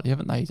UK slightly,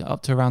 haven't they?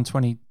 Up to around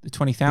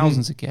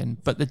 20,000 again.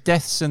 But the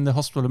deaths and the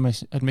hospital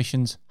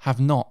admissions have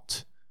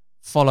not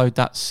followed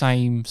that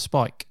same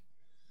spike.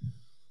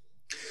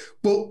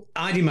 Well,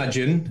 I'd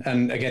imagine,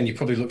 and again, you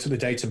probably looked at the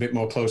data a bit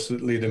more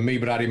closely than me,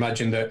 but I'd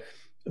imagine that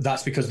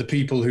that's because the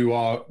people who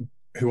are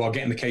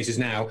getting the cases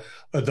now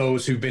are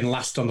those who've been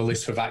last on the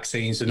list for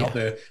vaccines, and not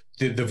the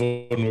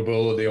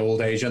vulnerable or the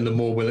old age, and the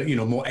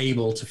more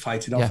able to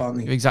fight it off,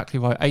 aren't they? Exactly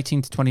right.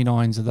 18 to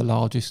 29s are the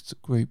largest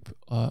group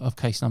of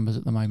case numbers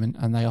at the moment,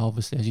 and they are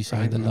obviously, as you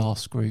say, the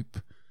last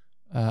group,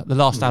 the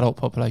last adult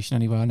population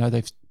anyway. I know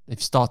they've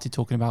started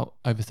talking about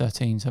over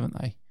 13s, haven't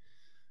they?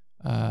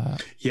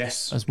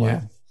 Yes, as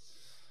well.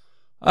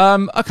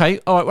 Yeah. Okay,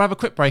 all right. We'll have a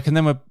quick break, and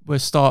then we'll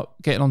start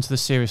getting onto the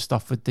serious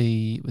stuff with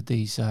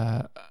these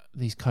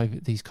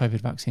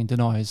COVID vaccine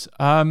deniers.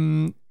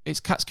 It's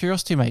Cat's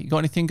Curiosity, mate. You got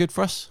anything good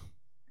for us?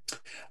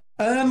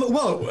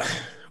 Well,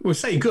 we'll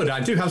say good. I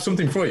do have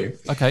something for you.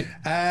 Okay.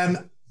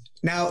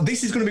 Now,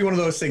 this is going to be one of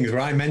those things where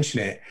I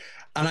mention it,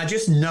 and I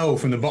just know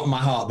from the bottom of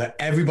my heart that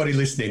everybody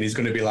listening is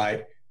going to be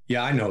like,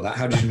 yeah, I know that.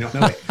 How did you not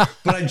know it?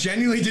 But I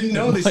genuinely didn't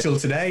know this till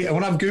today. And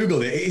when I've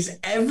Googled it, it is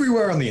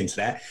everywhere on the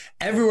internet,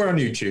 everywhere on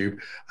YouTube.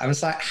 I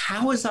was like,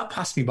 how has that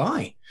passed me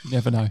by?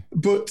 Never know.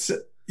 But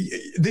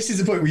this is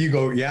the point where you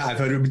go, yeah, I've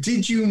heard of it.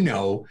 Did you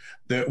know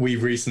that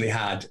we've recently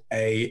had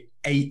a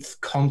 8th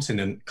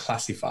continent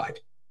classified?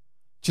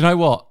 Do you know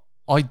what?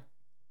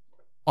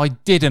 I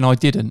did and I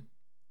didn't.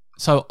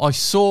 So I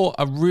saw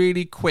a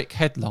really quick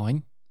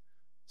headline,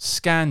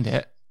 scanned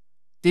it,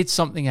 did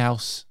something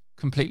else,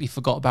 completely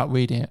forgot about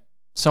reading it.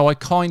 So I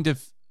kind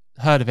of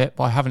heard of it,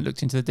 but I haven't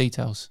looked into the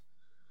details.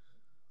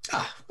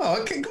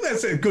 Okay.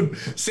 That's a good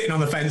sitting on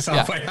the fence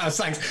halfway. Yeah.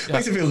 Thanks.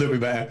 Makes me feel a little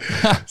bit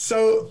better.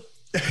 So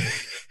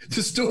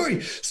the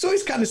story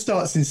kind of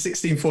starts in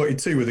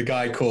 1642 with a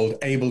guy called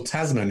Abel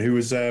Tasman, who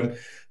was a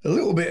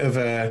little bit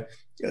of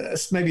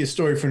maybe a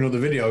story for another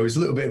video. He was a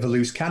little bit of a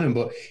loose cannon,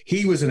 but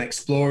he was an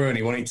explorer and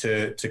he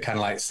wanted to kind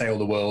of like sail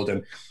the world.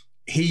 And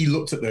he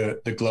looked at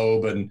the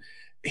globe and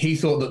he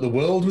thought that the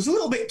world was a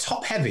little bit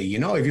top heavy.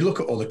 If you look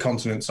at all the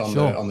continents on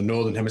the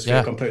northern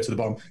hemisphere compared to the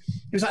bottom,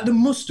 it was like there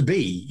must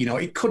be,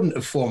 it couldn't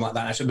have formed like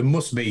that. Actually, there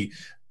must be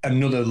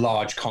another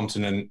large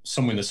continent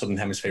somewhere in the southern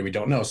hemisphere we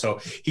don't know. So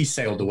he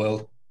sailed the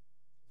world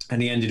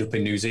and he ended up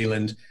in New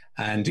Zealand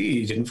and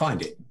he didn't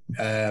find it.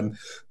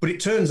 But it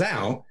turns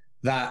out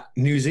that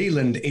New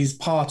Zealand is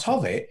part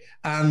of it,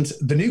 and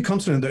the new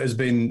continent that has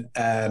been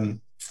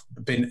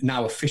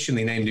now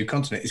officially named new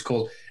continent is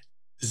called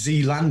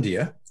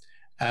Zealandia,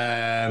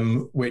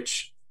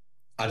 which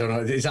I don't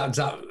know. Is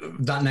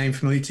that name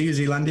familiar to you,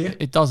 Zealandia?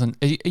 It doesn't.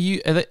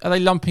 Are they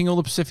lumping all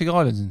the Pacific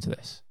Islands into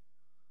this?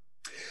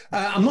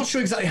 I'm not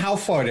sure exactly how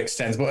far it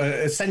extends, but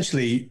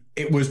essentially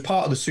it was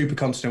part of the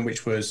supercontinent,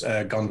 which was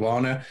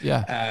Gondwana.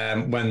 Yeah.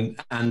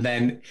 And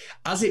then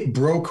as it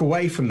broke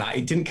away from that,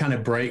 it didn't kind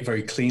of break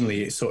very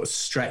cleanly. It sort of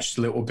stretched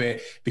a little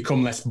bit,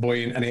 become less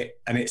buoyant, and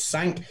it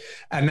sank.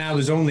 And now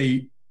there's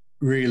only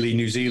really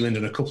New Zealand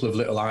and a couple of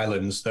little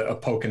islands that are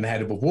poking their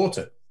head above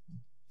water.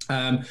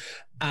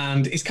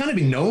 And it's kind of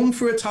been known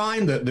for a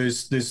time that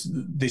there's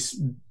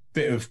this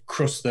bit of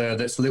crust there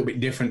that's a little bit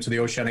different to the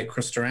oceanic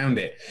crust around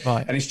it.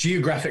 Right. And it's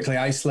geographically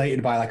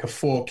isolated by like a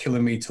 4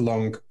 kilometer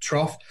long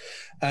trough.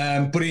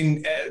 But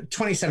in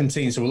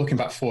 2017, so we're looking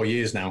back 4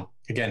 years now.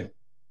 Again,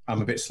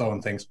 I'm a bit slow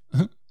on things.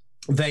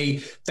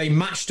 They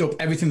matched up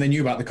everything they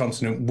knew about the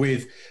continent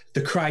with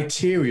the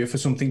criteria for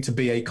something to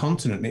be a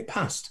continent, and it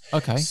passed.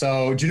 Okay.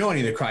 So do you know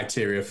any of the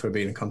criteria for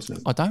being a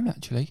continent? I don't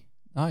actually.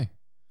 No.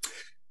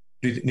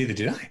 Neither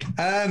did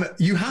I.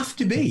 You have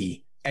to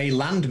be a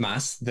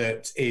landmass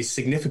that is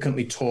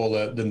significantly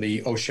taller than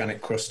the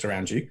oceanic crust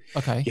around you.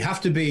 Okay. You have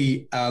to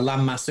be a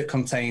landmass that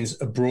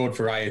contains a broad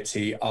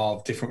variety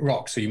of different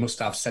rocks. So you must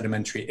have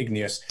sedimentary,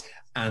 igneous,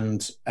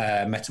 and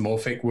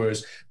metamorphic,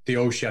 whereas the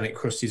oceanic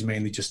crust is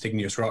mainly just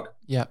igneous rock.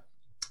 Yeah.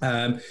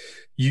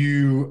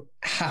 You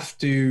have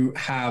to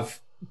have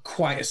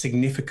quite a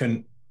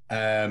significant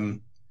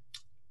area.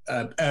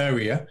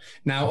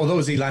 Now, although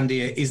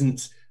Zealandia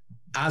isn't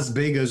as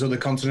big as other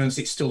continents,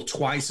 it's still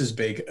twice as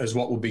big as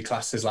what would be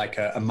classed as like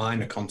a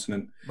minor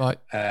continent. Right.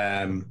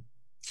 And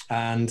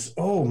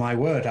oh my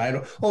word,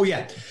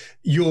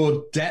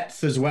 your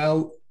depth as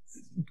well.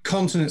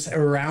 Continents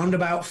are around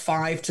about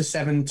 5 to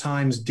 7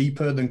 times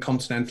deeper than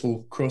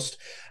continental crust,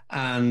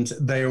 and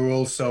they are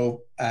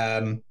also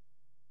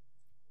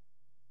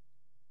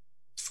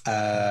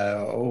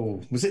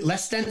was it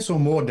less dense or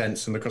more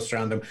dense than the crust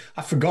around them?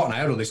 I've forgotten. I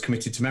had all this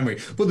committed to memory,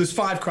 but there's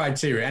 5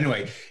 criteria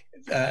anyway.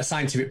 A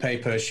scientific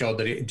paper showed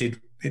that it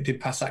did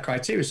pass that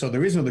criteria. So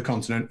there is another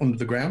continent under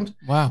the ground.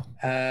 Wow.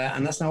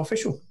 And that's now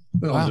official.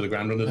 Well, wow. Under the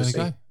ground, under the sea.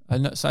 Go.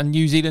 And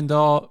New Zealand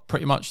are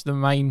pretty much the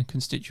main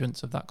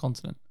constituents of that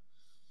continent.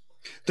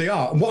 They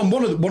are. And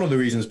one of the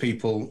reasons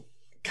people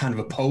kind of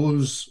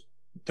oppose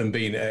them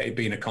being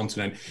a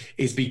continent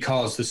is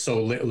because there's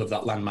so little of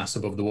that landmass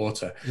above the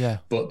water. Yeah.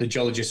 But the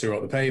geologists who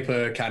wrote the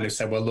paper kind of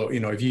said, well, look,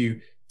 if you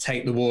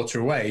take the water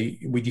away,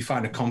 we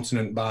define a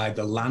continent by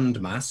the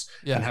land mass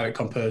and how it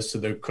compares to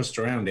the crust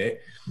around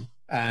it,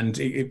 and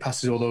it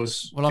passes all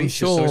those features. I'm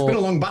sure. So it's been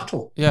a long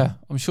battle. Yeah,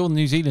 I'm sure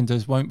New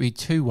Zealanders won't be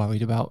too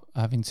worried about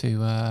having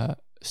to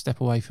step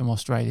away from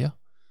Australia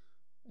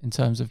in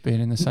terms of being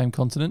in the same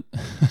continent.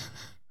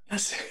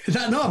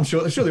 No, I'm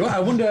sure they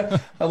won't.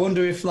 I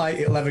wonder if like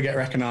it'll ever get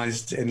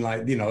recognised in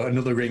like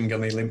another ring on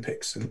the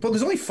Olympics. But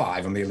there's only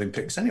 5 on the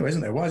Olympics anyway,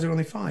 isn't there? Why is there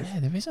only 5? Yeah,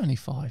 there is only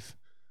 5.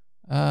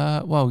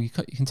 Well, you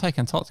can take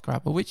Antarctica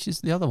out, but which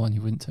is the other one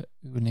you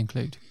wouldn't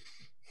include?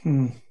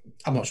 I'm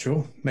not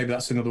sure. Maybe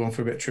that's another one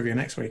for a bit of trivia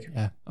next week.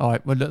 Yeah. All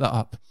right, we'll look that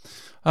up.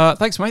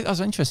 Thanks, mate. That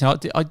was interesting.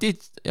 I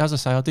did, as I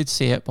say, I did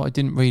see it, but I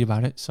didn't read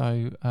about it.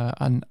 So,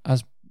 and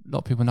as a lot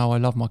of people know, I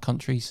love my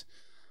countries.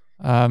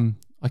 I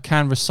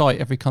can recite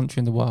every country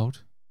in the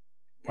world.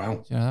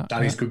 Wow, you know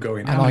that is good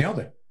going. How many are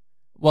there?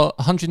 Well,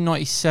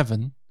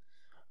 197.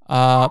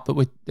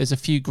 But there's a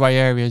few grey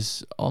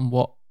areas on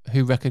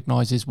who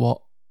recognises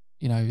what.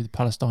 The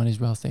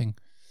Palestine-Israel thing.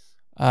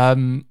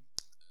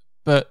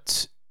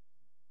 But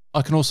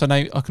I can also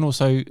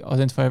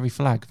identify every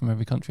flag from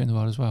every country in the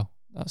world as well.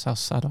 That's how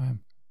sad I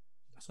am.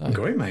 So,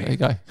 great, mate.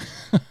 There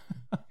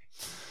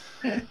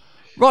you go.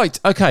 Right,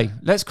 okay,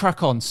 let's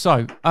crack on.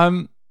 So,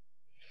 the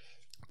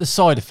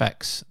side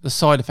effects.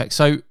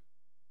 So,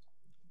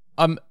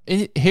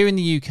 here in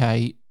the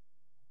UK,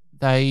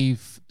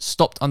 they've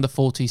stopped under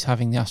 40s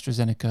having the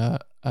AstraZeneca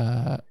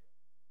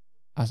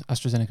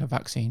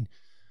vaccine.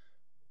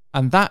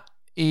 And that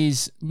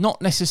is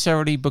not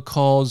necessarily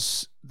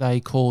because they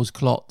cause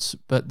clots,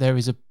 but there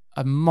is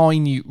a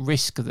minute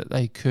risk that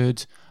they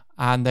could,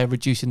 and they're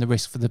reducing the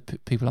risk for the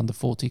people under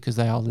 40 because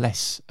they are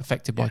less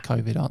affected by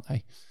COVID, aren't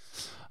they?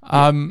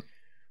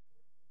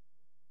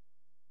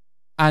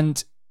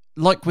 And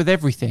like with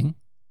everything,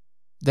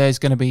 there's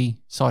going to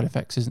be side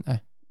effects, isn't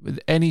there?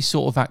 With any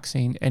sort of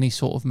vaccine, any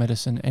sort of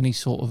medicine, any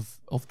sort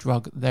of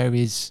drug, there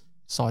is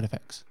side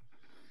effects.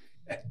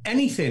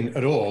 Anything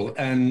at all.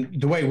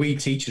 And the way we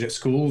teach it at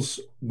schools,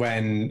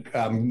 when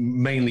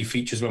mainly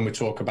features when we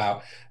talk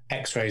about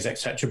x-rays,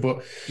 etc.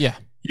 But yeah,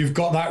 you've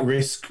got that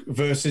risk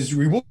versus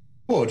reward.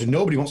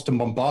 Nobody wants to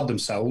bombard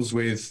themselves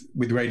with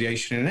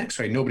radiation in an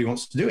x-ray. Nobody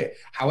wants to do it.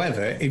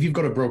 However, if you've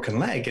got a broken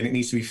leg and it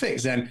needs to be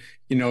fixed, then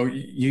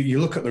you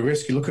look at the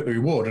risk, you look at the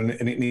reward, and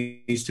it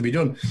needs to be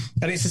done.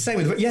 And it's the same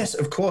with, yes,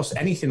 of course,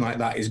 anything like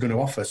that is going to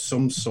offer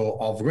some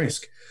sort of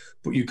risk,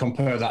 but you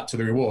compare that to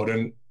the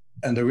reward,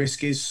 and the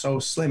risk is so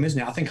slim,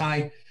 isn't it? I think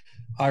I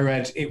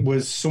read it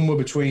was somewhere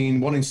between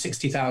 1 in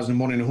 60,000 and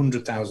 1 in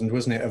 100,000,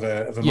 wasn't it, of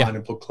a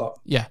minor blood clot?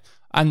 Yeah.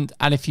 And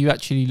if you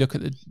actually look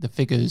at the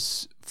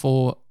figures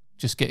for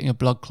just getting a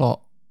blood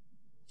clot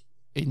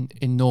in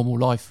normal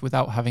life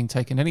without having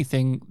taken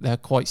anything, they're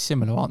quite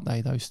similar, aren't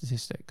they, those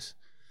statistics?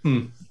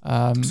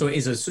 So it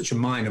is such a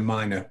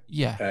minor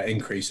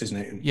increase, isn't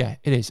it? Yeah,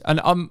 it is.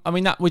 And I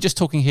mean, that we're just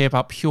talking here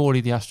about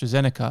purely the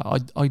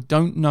AstraZeneca. I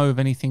don't know of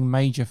anything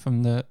major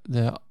from the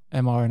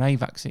mRNA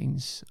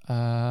vaccines.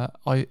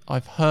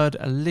 I've heard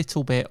a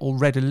little bit or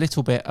read a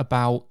little bit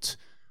about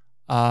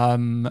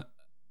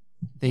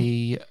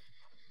the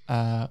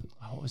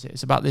what was it?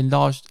 It's about the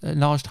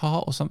enlarged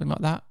heart or something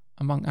like that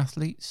among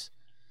athletes.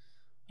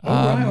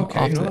 Right, okay.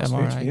 After the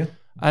mRNA. Good, yeah.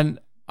 And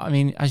I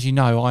mean, as you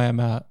know, I am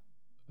a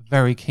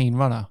very keen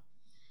runner.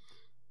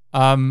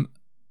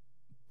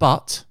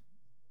 But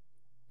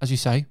as you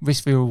say,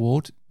 risk v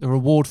reward. The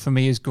reward for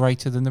me is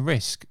greater than the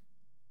risk.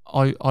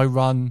 I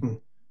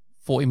run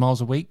 40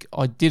 miles a week.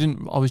 I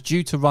was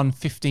due to run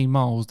 15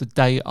 miles the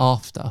day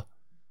after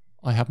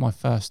I had my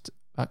first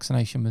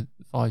vaccination with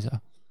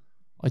Pfizer.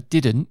 I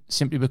didn't,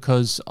 simply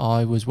because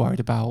I was worried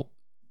about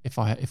if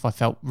I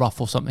felt rough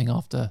or something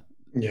after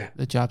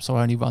the jab, so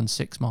I only run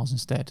 6 miles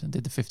instead and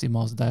did the 15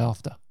 miles the day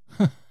after.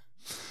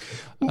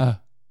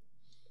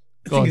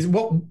 The thing is,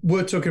 what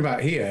we're talking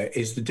about here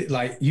is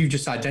like you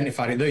just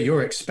identified it there.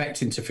 You're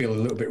expecting to feel a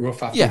little bit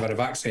rough after you've had a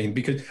vaccine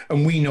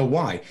and we know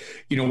why.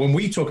 You know, when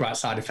we talk about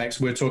side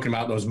effects, we're talking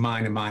about those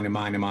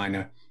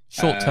minor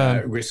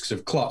short-term risks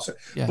of clots.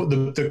 Yeah. But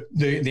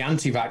the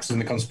anti-vaxxers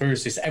and the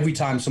conspiracists, every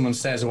time someone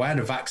says, "Oh, I had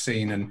a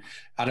vaccine and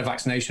had a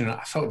vaccination and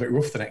I felt a bit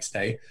rough the next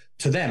day,"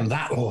 to them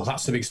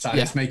that's the big sign.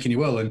 It's making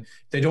you ill, and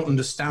they don't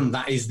understand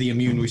that is the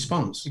immune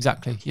response.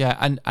 Exactly. Yeah,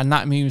 and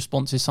that immune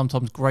response is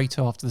sometimes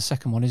greater after the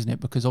second one, isn't it?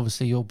 Because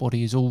obviously your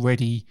body is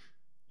already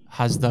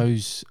has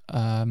those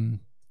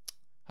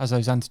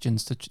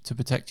antigens to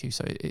protect you.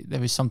 So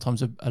there is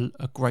sometimes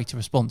a greater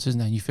response, isn't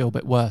there? And you feel a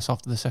bit worse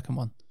after the second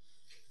one.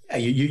 Yeah,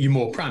 you're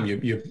more primed.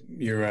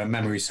 Your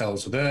memory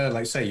cells are there.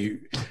 Like I say,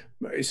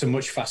 it's a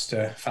much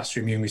faster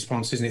immune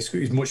response, isn't it?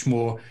 It's much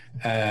more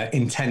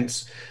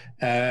intense.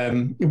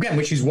 Again,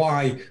 which is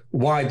why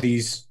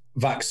these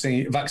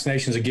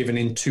vaccinations are given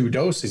in 2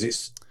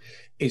 doses.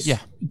 It's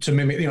to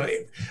mimic. You know,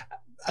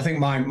 I think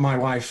my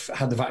wife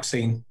had the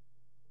vaccine,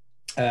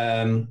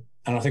 and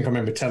I think I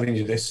remember telling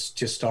you this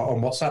just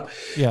on WhatsApp.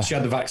 Yeah. She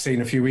had the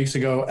vaccine a few weeks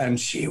ago, and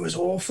she was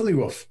awfully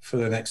rough for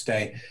the next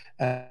day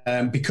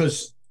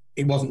because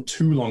it wasn't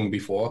too long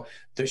before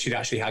that she'd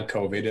actually had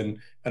COVID,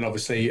 and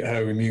obviously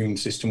her immune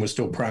system was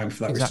still primed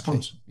for that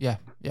response. Yeah.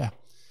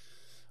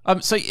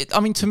 So,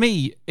 to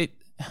me,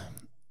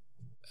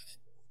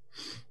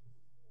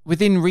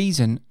 within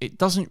reason, it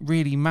doesn't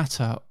really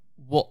matter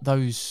what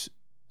those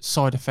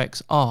side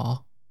effects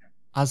are,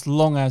 as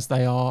long as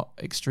they are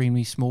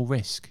extremely small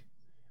risk.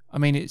 I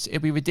mean,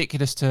 it'd be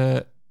ridiculous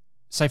to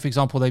say, for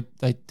example,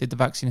 they did the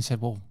vaccine and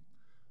said, well,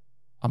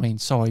 I mean,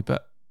 sorry,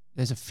 but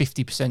there's a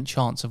 50%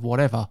 chance of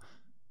whatever,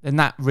 then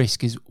that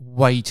risk is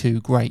way too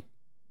great.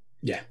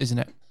 Yeah. Isn't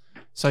it?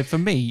 So for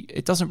me,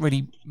 it doesn't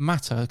really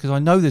matter because I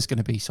know there's going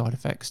to be side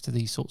effects to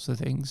these sorts of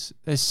things.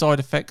 There's side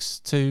effects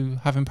to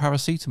having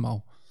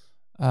paracetamol.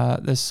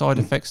 There's side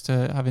effects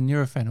to having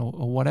Nurofen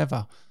or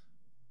whatever.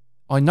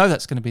 I know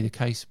that's going to be the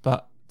case,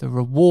 but the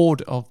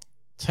reward of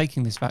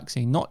taking this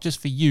vaccine, not just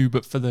for you,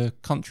 but for the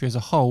country as a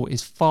whole,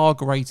 is far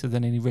greater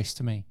than any risk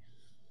to me.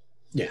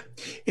 Yeah,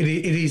 it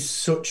is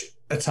such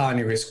a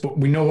tiny risk, but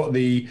we know what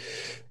the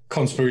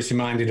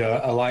conspiracy-minded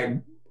are like.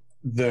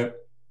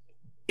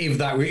 If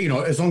that,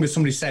 as long as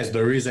somebody says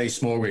there is a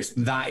small risk,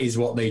 that is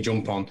what they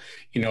jump on.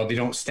 They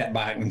don't step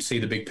back and see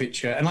the big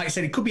picture. And like I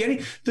said, it could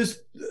be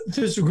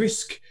there's a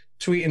risk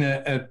to eating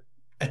a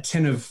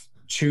tin of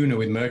tuna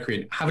with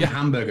mercury, having a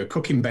hamburger,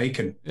 cooking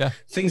bacon,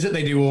 things that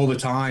they do all the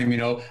time.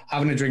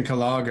 Having a drink of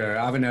lager,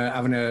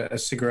 having a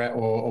cigarette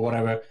or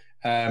whatever,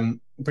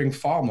 bring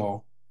far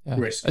more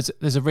risk.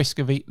 There's a risk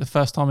of the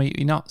first time you eat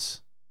your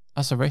nuts.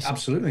 That's a risk.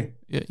 Absolutely.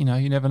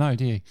 You never know,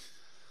 do you?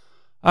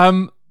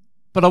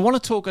 But I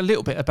want to talk a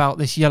little bit about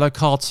this yellow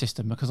card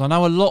system, because I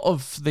know a lot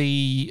of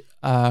the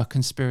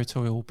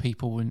conspiratorial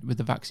people with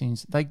the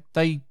vaccines,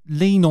 they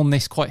lean on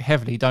this quite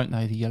heavily, don't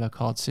they, the yellow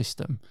card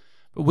system.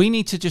 But we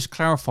need to just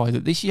clarify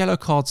that this yellow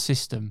card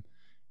system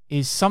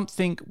is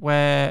something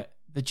where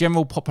the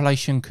general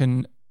population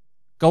can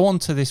go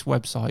onto this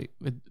website,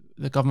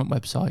 the government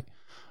website,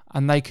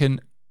 and they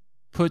can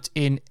put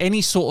in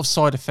any sort of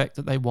side effect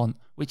that they want,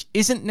 which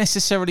isn't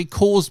necessarily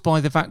caused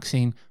by the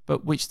vaccine,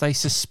 but which they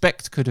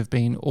suspect could have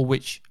been, or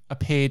which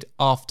appeared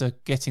after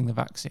getting the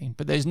vaccine.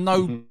 But there's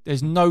no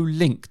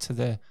link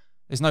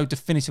there's no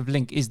definitive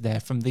link, is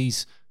there, from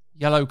these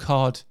yellow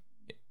card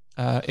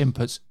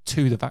inputs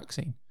to the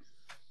vaccine?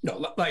 No,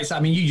 like I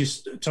said, you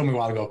just told me a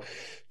while ago,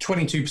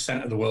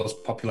 22% of the world's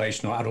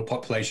population or adult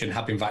population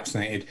have been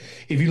vaccinated.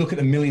 If you look at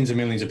the millions and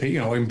millions of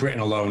people, in Britain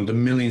alone, the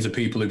millions of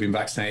people who've been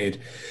vaccinated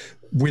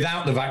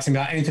without the vaccine,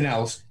 without anything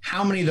else,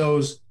 how many of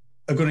those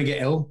are going to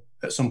get ill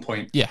at some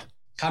point? Yeah.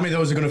 How many of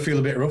those are going to feel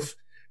a bit rough?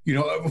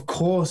 Of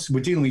course,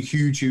 we're dealing with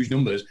huge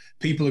numbers.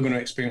 People are going to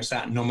experience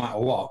that no matter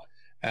what.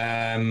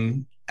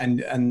 And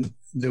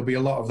there'll be a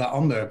lot of that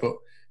on there. But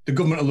the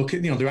government are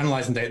looking, they're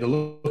analysing data, they're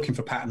looking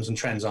for patterns and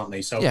trends, aren't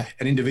they? So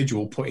an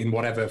individual putting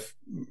whatever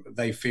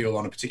they feel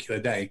on a particular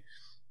day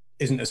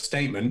isn't a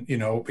statement,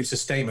 it's a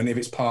statement if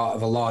it's part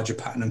of a larger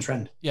pattern and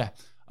trend. Yeah.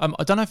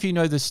 I don't know if you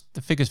know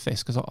the figures for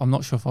this, because I'm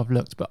not sure if I've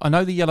looked, but I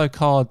know the yellow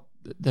card,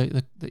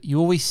 you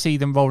always see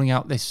them rolling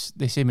out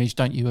this image,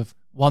 don't you, of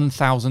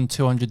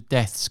 1,200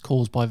 deaths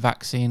caused by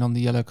vaccine on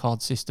the yellow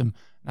card system.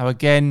 Now,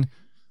 again,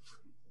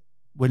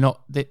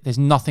 there's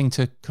nothing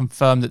to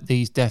confirm that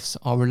these deaths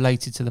are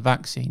related to the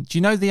vaccine. Do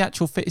you know the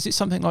actual is it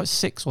something like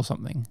 6 or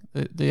something,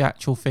 the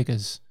actual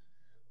figures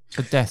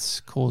for deaths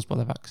caused by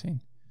the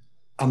vaccine?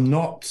 I'm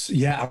not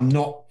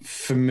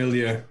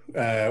familiar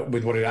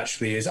with what it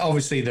actually is.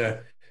 Obviously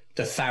the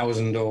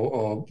 1,000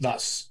 or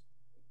that's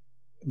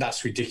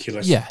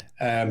ridiculous. Yeah.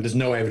 There's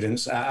no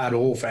evidence at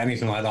all for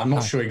anything like that. I'm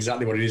not sure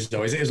exactly what it is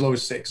though. Is it as low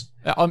as 6?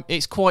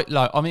 It's quite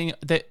low. I mean,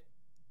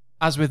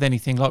 as with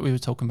anything, like we were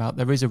talking about,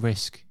 there is a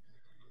risk.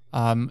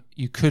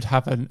 You could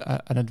have an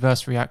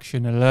adverse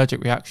reaction, an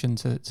allergic reaction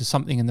to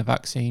something in the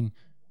vaccine,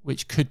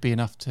 which could be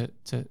enough to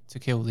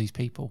kill these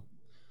people.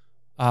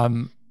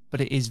 But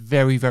it is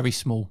very, very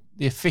small.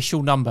 The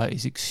official number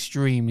is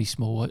extremely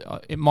small.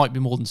 It might be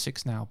more than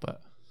 6 now,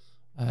 but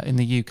in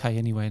the UK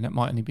anyway, and it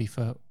might only be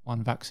for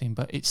one vaccine,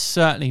 but it's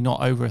certainly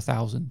not over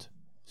 1,000.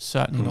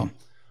 Certainly not.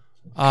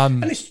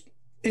 And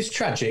it's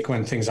tragic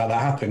when things like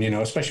that happen,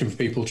 especially for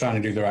people trying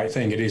to do the right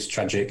thing. It is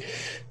tragic.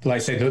 But like I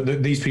say,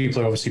 these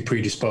people are obviously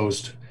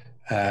predisposed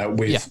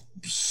with,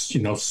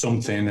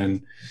 something.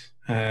 And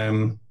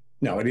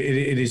no, it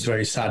is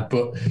very sad.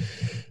 But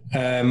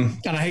and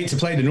I hate to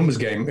play the numbers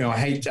game. I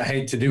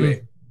hate to do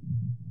it.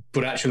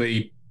 But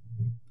actually,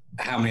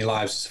 how many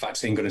lives is the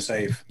vaccine going to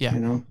save?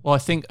 Yeah. Well, I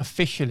think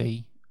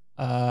officially,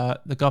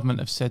 the government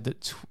have said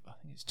that I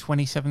think it's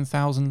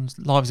 27,000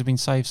 lives have been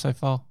saved so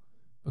far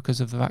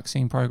because of the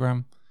vaccine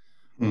program.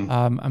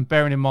 And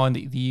bearing in mind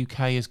that the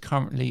UK is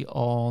currently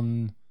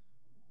on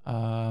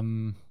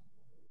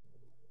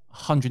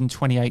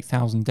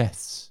 128,000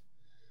 deaths,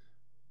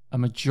 a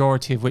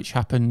majority of which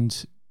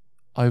happened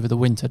over the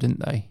winter,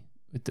 didn't they?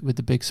 With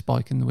the big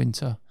spike in the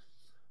winter.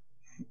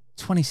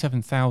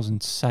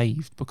 27,000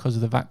 saved because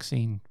of the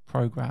vaccine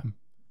program.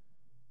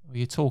 Well,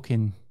 you're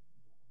talking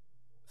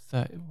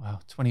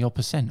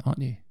 20% aren't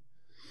you,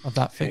 of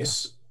that figure?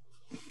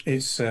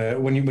 It's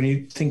when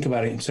you think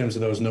about it in terms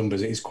of those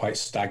numbers, it is quite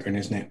staggering,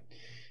 isn't it?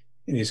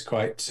 It is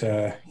quite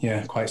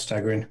quite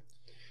staggering.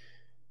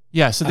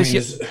 Yeah. So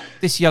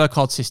this yellow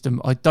card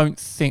system, I don't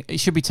think it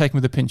should be taken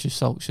with a pinch of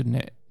salt, shouldn't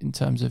it? In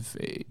terms of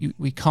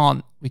we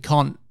can't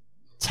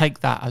take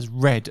that as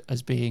read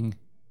as being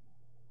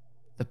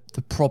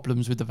the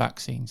problems with the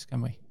vaccines, can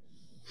we?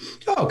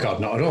 Oh God,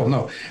 not at all.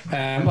 No.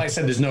 Like I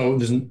said,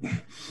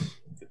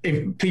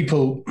 if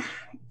people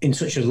in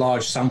such a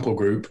large sample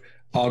group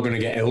are going to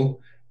get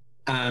ill,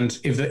 and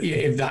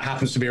if that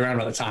happens to be around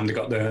at the time they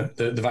got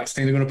the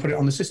vaccine, they're going to put it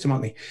on the system,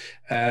 aren't they?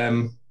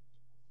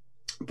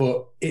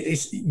 But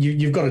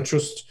you've got to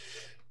trust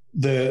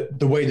the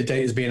way the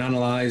data is being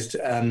analysed,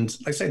 and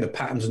like I say, the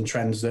patterns and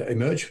trends that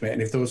emerge from it.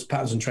 And if those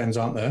patterns and trends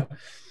aren't there,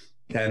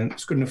 then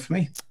it's good enough for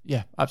me.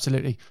 Yeah,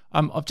 absolutely.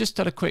 I've just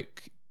done a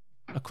quick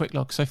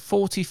look. So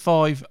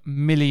 45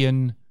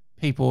 million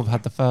people have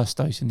had the first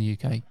dose in the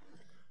UK,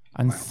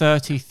 and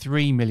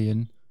 33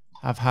 million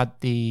have had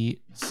the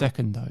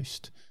second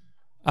dose.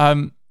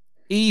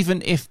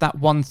 Even if that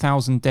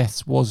 1,000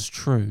 deaths was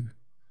true,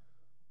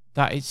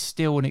 that is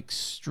still an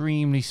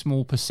extremely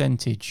small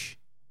percentage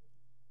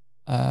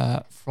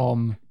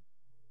from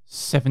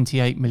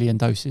 78 million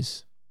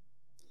doses.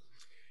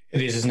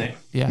 It is, isn't it?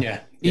 Yeah.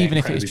 Even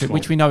if it is true,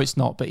 which we know it's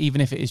not, but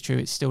even if it is true,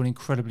 it's still an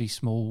incredibly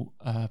small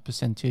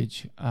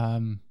percentage.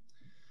 And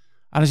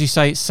as you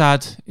say, it's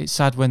sad. It's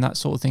sad when that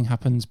sort of thing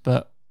happens,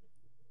 but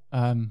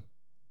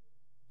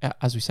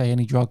as we say,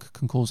 any drug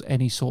can cause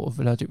any sort of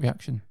allergic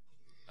reaction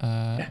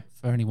for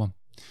anyone.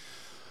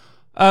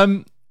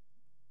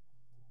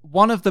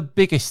 One of the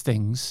biggest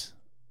things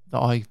that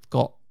I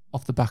got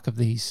off the back of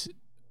these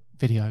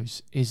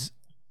videos is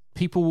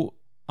people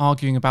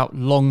arguing about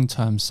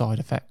long-term side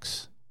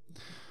effects.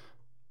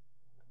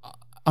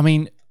 I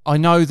mean, I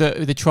know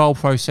that the trial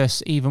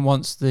process, even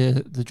once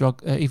the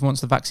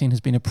vaccine has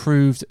been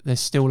approved, there's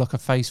still like a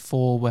phase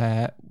 4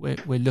 where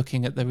we're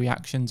looking at the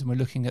reactions and we're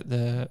looking at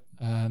the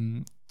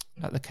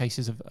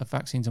cases of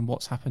vaccines and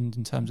what's happened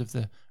in terms of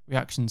the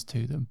reactions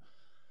to them.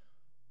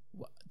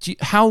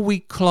 How are we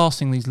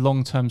classing these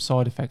long-term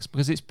side effects?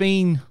 Because it's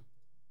been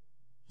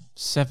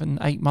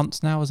 7-8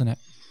 months now, isn't it?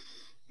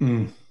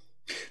 Do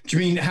you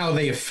mean how are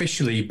they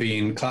officially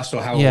being classed,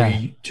 or how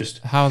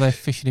are they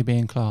officially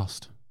being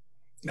classed?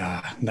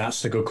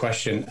 That's a good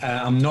question.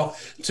 I'm not,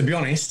 to be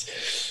honest,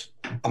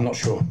 I'm not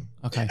sure.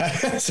 Okay.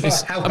 So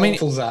how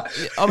helpful is that?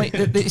 I mean,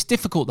 it's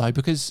difficult though,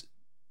 because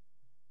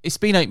it's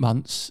been 8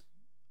 months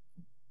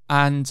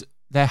and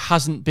there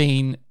hasn't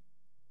been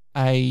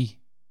a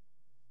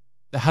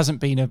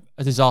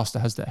disaster,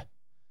 has there?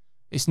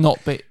 It's not,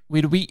 but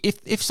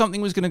if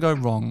something was going to go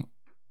wrong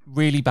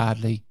really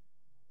badly,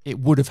 it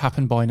would have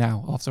happened by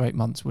now after 8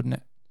 months, wouldn't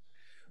it?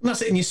 And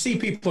that's it. And you see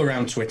people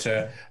around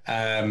Twitter,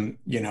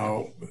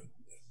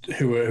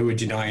 who are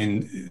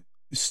denying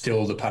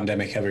still the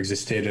pandemic ever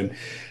existed, and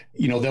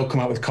they'll come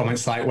out with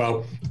comments like,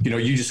 well,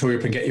 you just hurry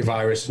up and get your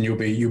virus and you'll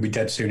be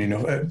dead soon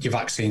enough, your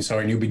vaccine,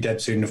 sorry, and you'll be dead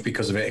soon enough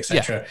because of it,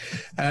 etc.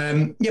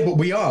 But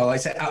we are, like I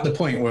said, at the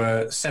point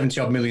where 70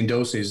 odd million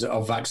doses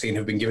of vaccine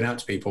have been given out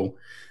to people.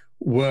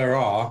 Where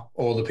are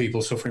all the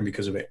people suffering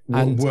because of it?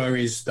 Where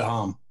is the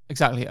harm?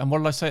 Exactly. And what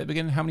did I say at the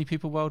beginning? How many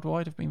people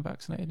worldwide have been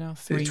vaccinated now?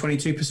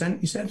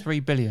 22%, you said? 3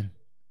 billion.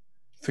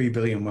 3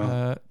 billion,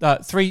 wow.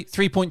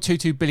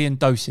 3.22 billion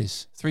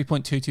doses.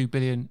 3.22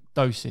 billion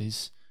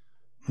doses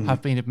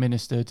have been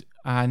administered.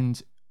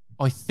 And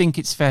I think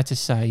it's fair to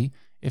say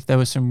if there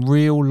were some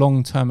real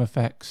long-term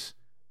effects,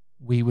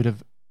 we would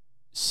have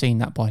seen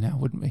that by now,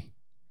 wouldn't we?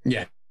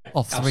 Yeah,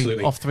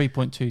 absolutely. Off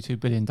 3.22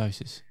 billion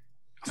doses.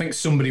 I think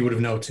somebody would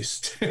have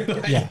noticed.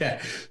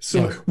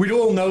 So we'd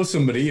all know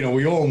somebody,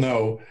 we all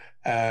know,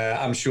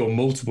 I'm sure,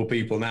 multiple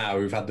people now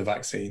who've had the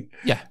vaccine.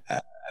 Yeah.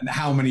 And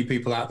how many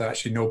people out there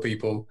actually know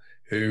people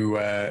who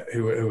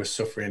are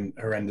suffering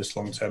horrendous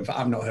long-term?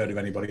 I've not heard of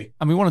anybody.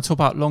 And we want to talk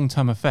about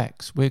long-term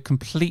effects. We're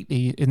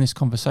completely, in this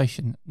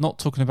conversation, not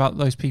talking about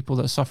those people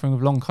that are suffering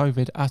with long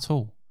COVID at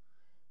all.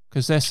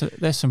 Because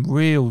there's some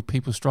real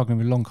people struggling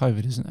with long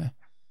COVID, isn't there?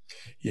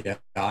 Yeah.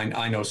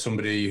 I know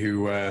somebody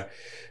who...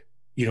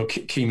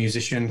 key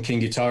musician, keen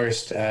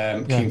guitarist,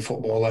 keen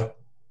footballer,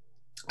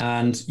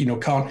 and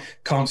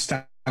can't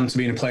stand to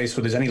be in a place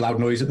where there's any loud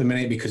noise at the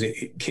minute because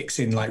it kicks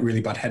in like really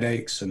bad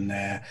headaches, and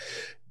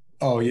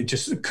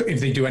if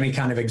they do any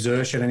kind of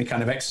exertion, any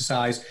kind of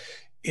exercise,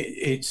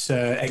 it's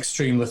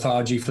extreme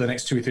lethargy for the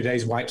next 2 or 3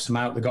 days, wipes them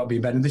out. They've got to be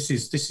in bed, and this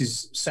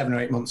is 7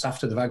 or 8 months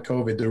after they've had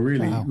COVID. They're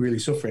really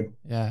suffering.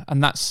 Yeah,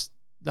 and that's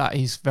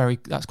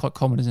quite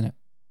common, isn't it?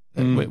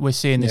 We're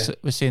seeing this.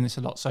 We're seeing this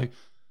a lot. So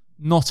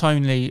not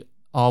only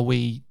are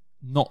we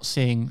not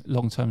seeing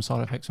long-term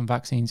side effects from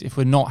vaccines, if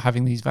we're not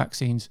having these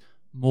vaccines,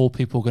 more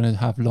people are going to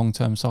have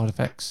long-term side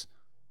effects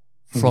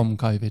from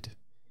COVID.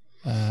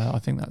 I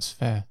think that's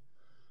fair.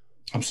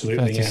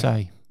 Absolutely, fair to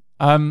say.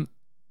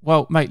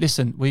 Well, mate,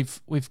 listen,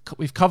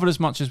 we've covered as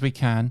much as we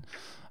can.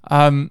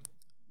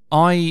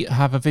 I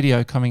have a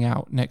video coming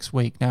out next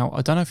week. Now,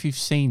 I don't know if you've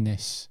seen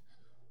this.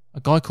 A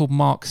guy called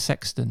Mark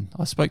Sexton.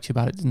 I spoke to you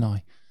about it, didn't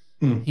I?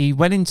 He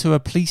went into a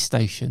police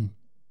station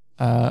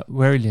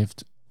where he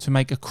lived to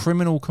make a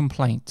criminal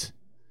complaint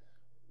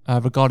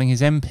regarding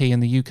his MP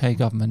and the UK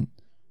government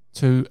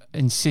to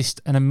insist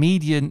an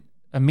immediate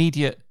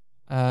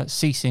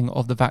ceasing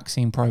of the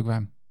vaccine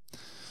programme.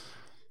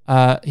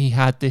 He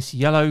had this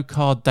yellow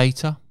card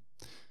data.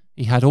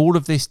 He had all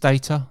of this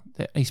data.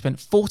 He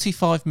spent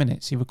 45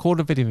 minutes. He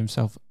recorded a video of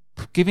himself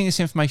giving this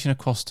information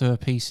across to a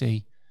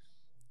PC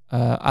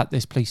at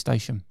this police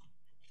station.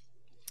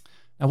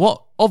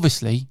 Now,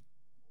 obviously,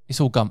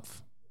 it's all gumph.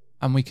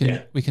 And we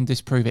can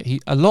disprove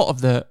it. A lot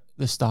of the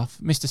stuff,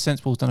 Mr.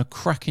 Sensible's done a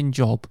cracking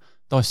job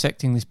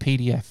dissecting this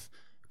PDF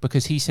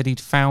because he said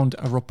he'd found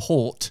a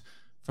report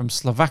from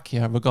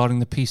Slovakia regarding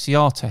the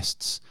PCR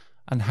tests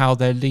and how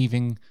they're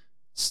leaving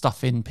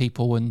stuff in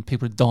people and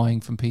people are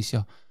dying from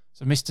PCR.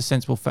 So Mr.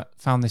 Sensible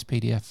found this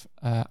PDF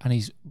and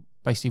he's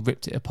basically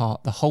ripped it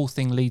apart. The whole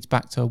thing leads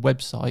back to a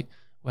website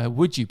where,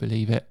 would you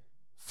believe it,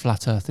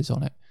 Flat Earth is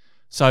on it.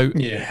 So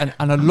and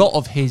a lot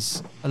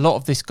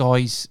of this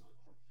guy's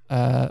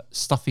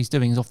stuff he's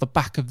doing is off the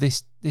back of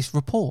this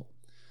report.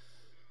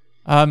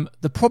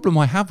 The problem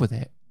I have with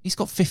it, he's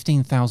got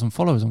 15,000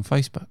 followers on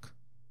Facebook,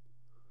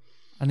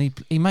 and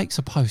he makes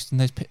a post,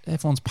 and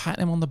everyone's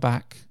patting him on the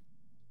back.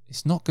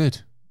 It's not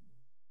good.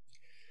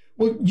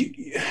 Well,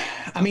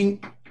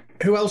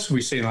 who else have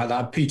we seen like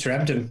that? Peter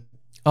Ebdon.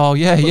 Oh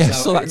yeah,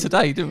 saw that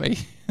today, didn't we?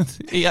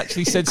 He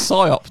actually said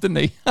psyop, didn't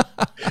he?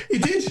 He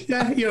did,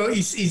 yeah. He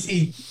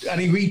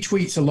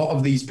retweets a lot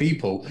of these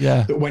people.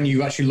 Yeah. That when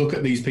you actually look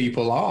at these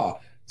people are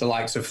the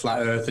likes of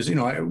flat earthers.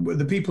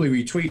 The people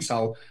he retweets,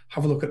 I'll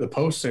have a look at the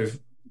posts they've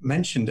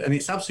mentioned, and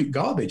it's absolute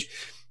garbage.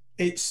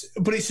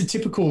 But it's a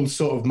typical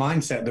sort of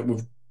mindset that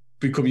we've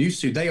become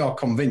used to. They are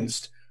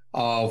convinced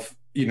of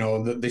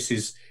that this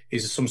is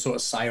some sort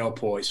of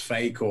psyop or it's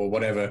fake or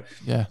whatever.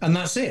 Yeah. And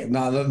that's it.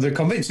 Now they're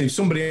convinced. If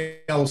somebody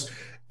else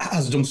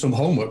has done some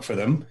homework for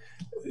them,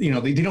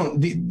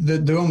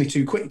 they're only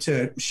too quick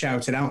to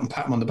shout it out and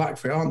pat them on the back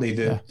for it, aren't they?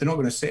 They're not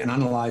going to sit and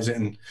analyze it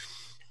and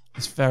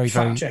it's very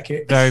check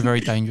it. Very, very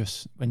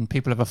dangerous when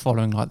people have a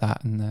following like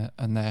that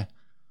and they're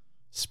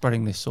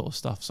spreading this sort of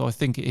stuff. So I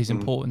think it is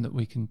important that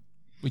we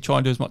try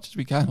and do as much as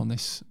we can on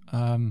this.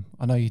 I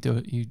know you do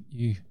it.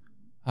 You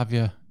have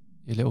your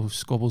little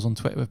squabbles on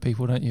Twitter with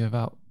people, don't you,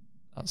 about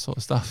that sort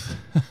of stuff?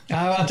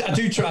 I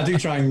do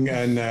try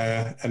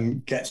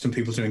and get some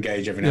people to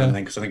engage every now and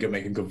then because I think it'll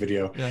make a good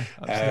video.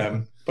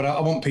 Yeah, but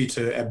I want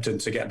Peter Ebdon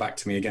to get back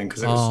to me again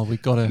because it was we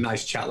got a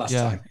nice chat last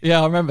time.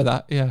 Yeah, I remember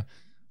that. Yeah,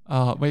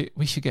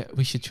 we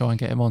should try and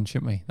get him on,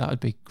 shouldn't we? That would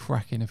be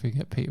cracking if we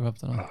get Peter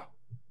Ebdon on.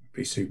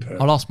 Be superb.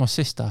 I'll ask my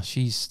sister.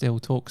 She still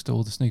talks to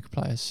all the snooker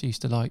players. She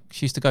used to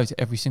go to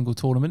every single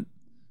tournament.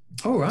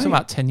 Oh right. It's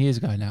about 10 years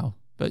ago now,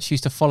 but she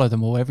used to follow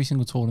them all, every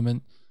single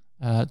tournament.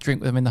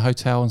 drink with them in the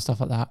hotel and stuff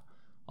like that.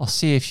 I'll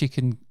see if she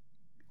can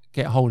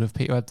get hold of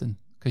Peter Ebdon,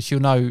 because she'll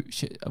know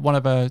one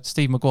of her,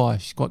 Steve Maguire.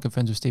 She's quite good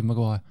friends with Steve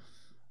Maguire.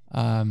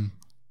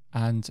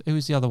 And who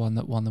was the other one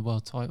that won the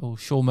world title?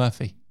 Sean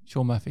Murphy.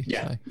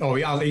 Yeah. So, oh,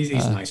 yeah. He's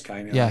a nice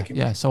guy.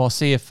 Yeah. So I'll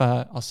see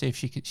if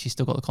she's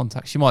still got the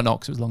contact. She might not,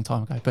 because it was a long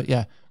time ago. But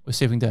yeah, we'll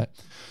see if we can do it.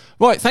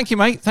 Right. Thank you,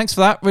 mate. Thanks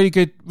for that. Really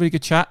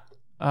good chat.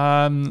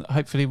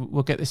 Hopefully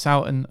we'll get this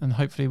out, and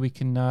hopefully we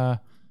can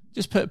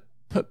just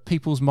put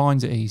people's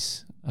minds at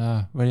ease.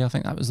 Really, I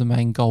think that was the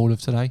main goal of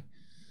today.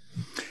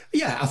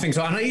 Yeah, I think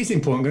so. And it is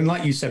important. And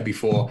like you said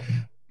before,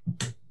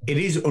 it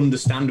is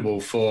understandable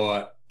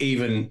for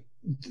even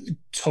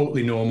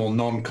totally normal,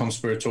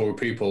 non-conspiratorial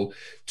people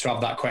to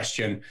have that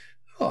question.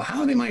 Oh,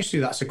 how do they manage to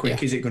do that so quick?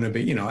 Yeah. Is it going to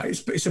be,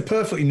 it's a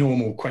perfectly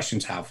normal question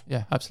to have.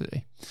 Yeah,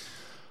 absolutely.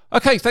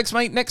 Okay, thanks,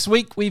 mate. Next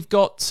week, we've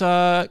got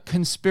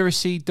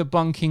conspiracy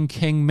debunking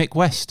king Mick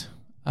West.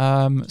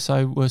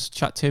 So we'll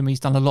chat to him. He's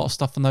done a lot of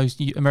stuff on those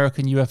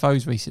American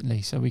UFOs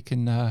recently, so we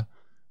can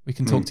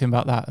talk to him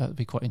about that. That'd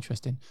be quite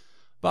interesting.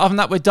 But other than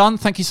that, we're done.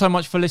 Thank you so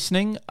much for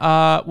listening.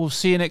 We'll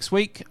see you next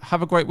week.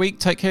 Have a great week.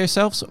 Take care of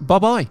yourselves.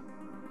 Bye-bye.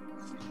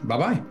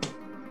 Bye-bye.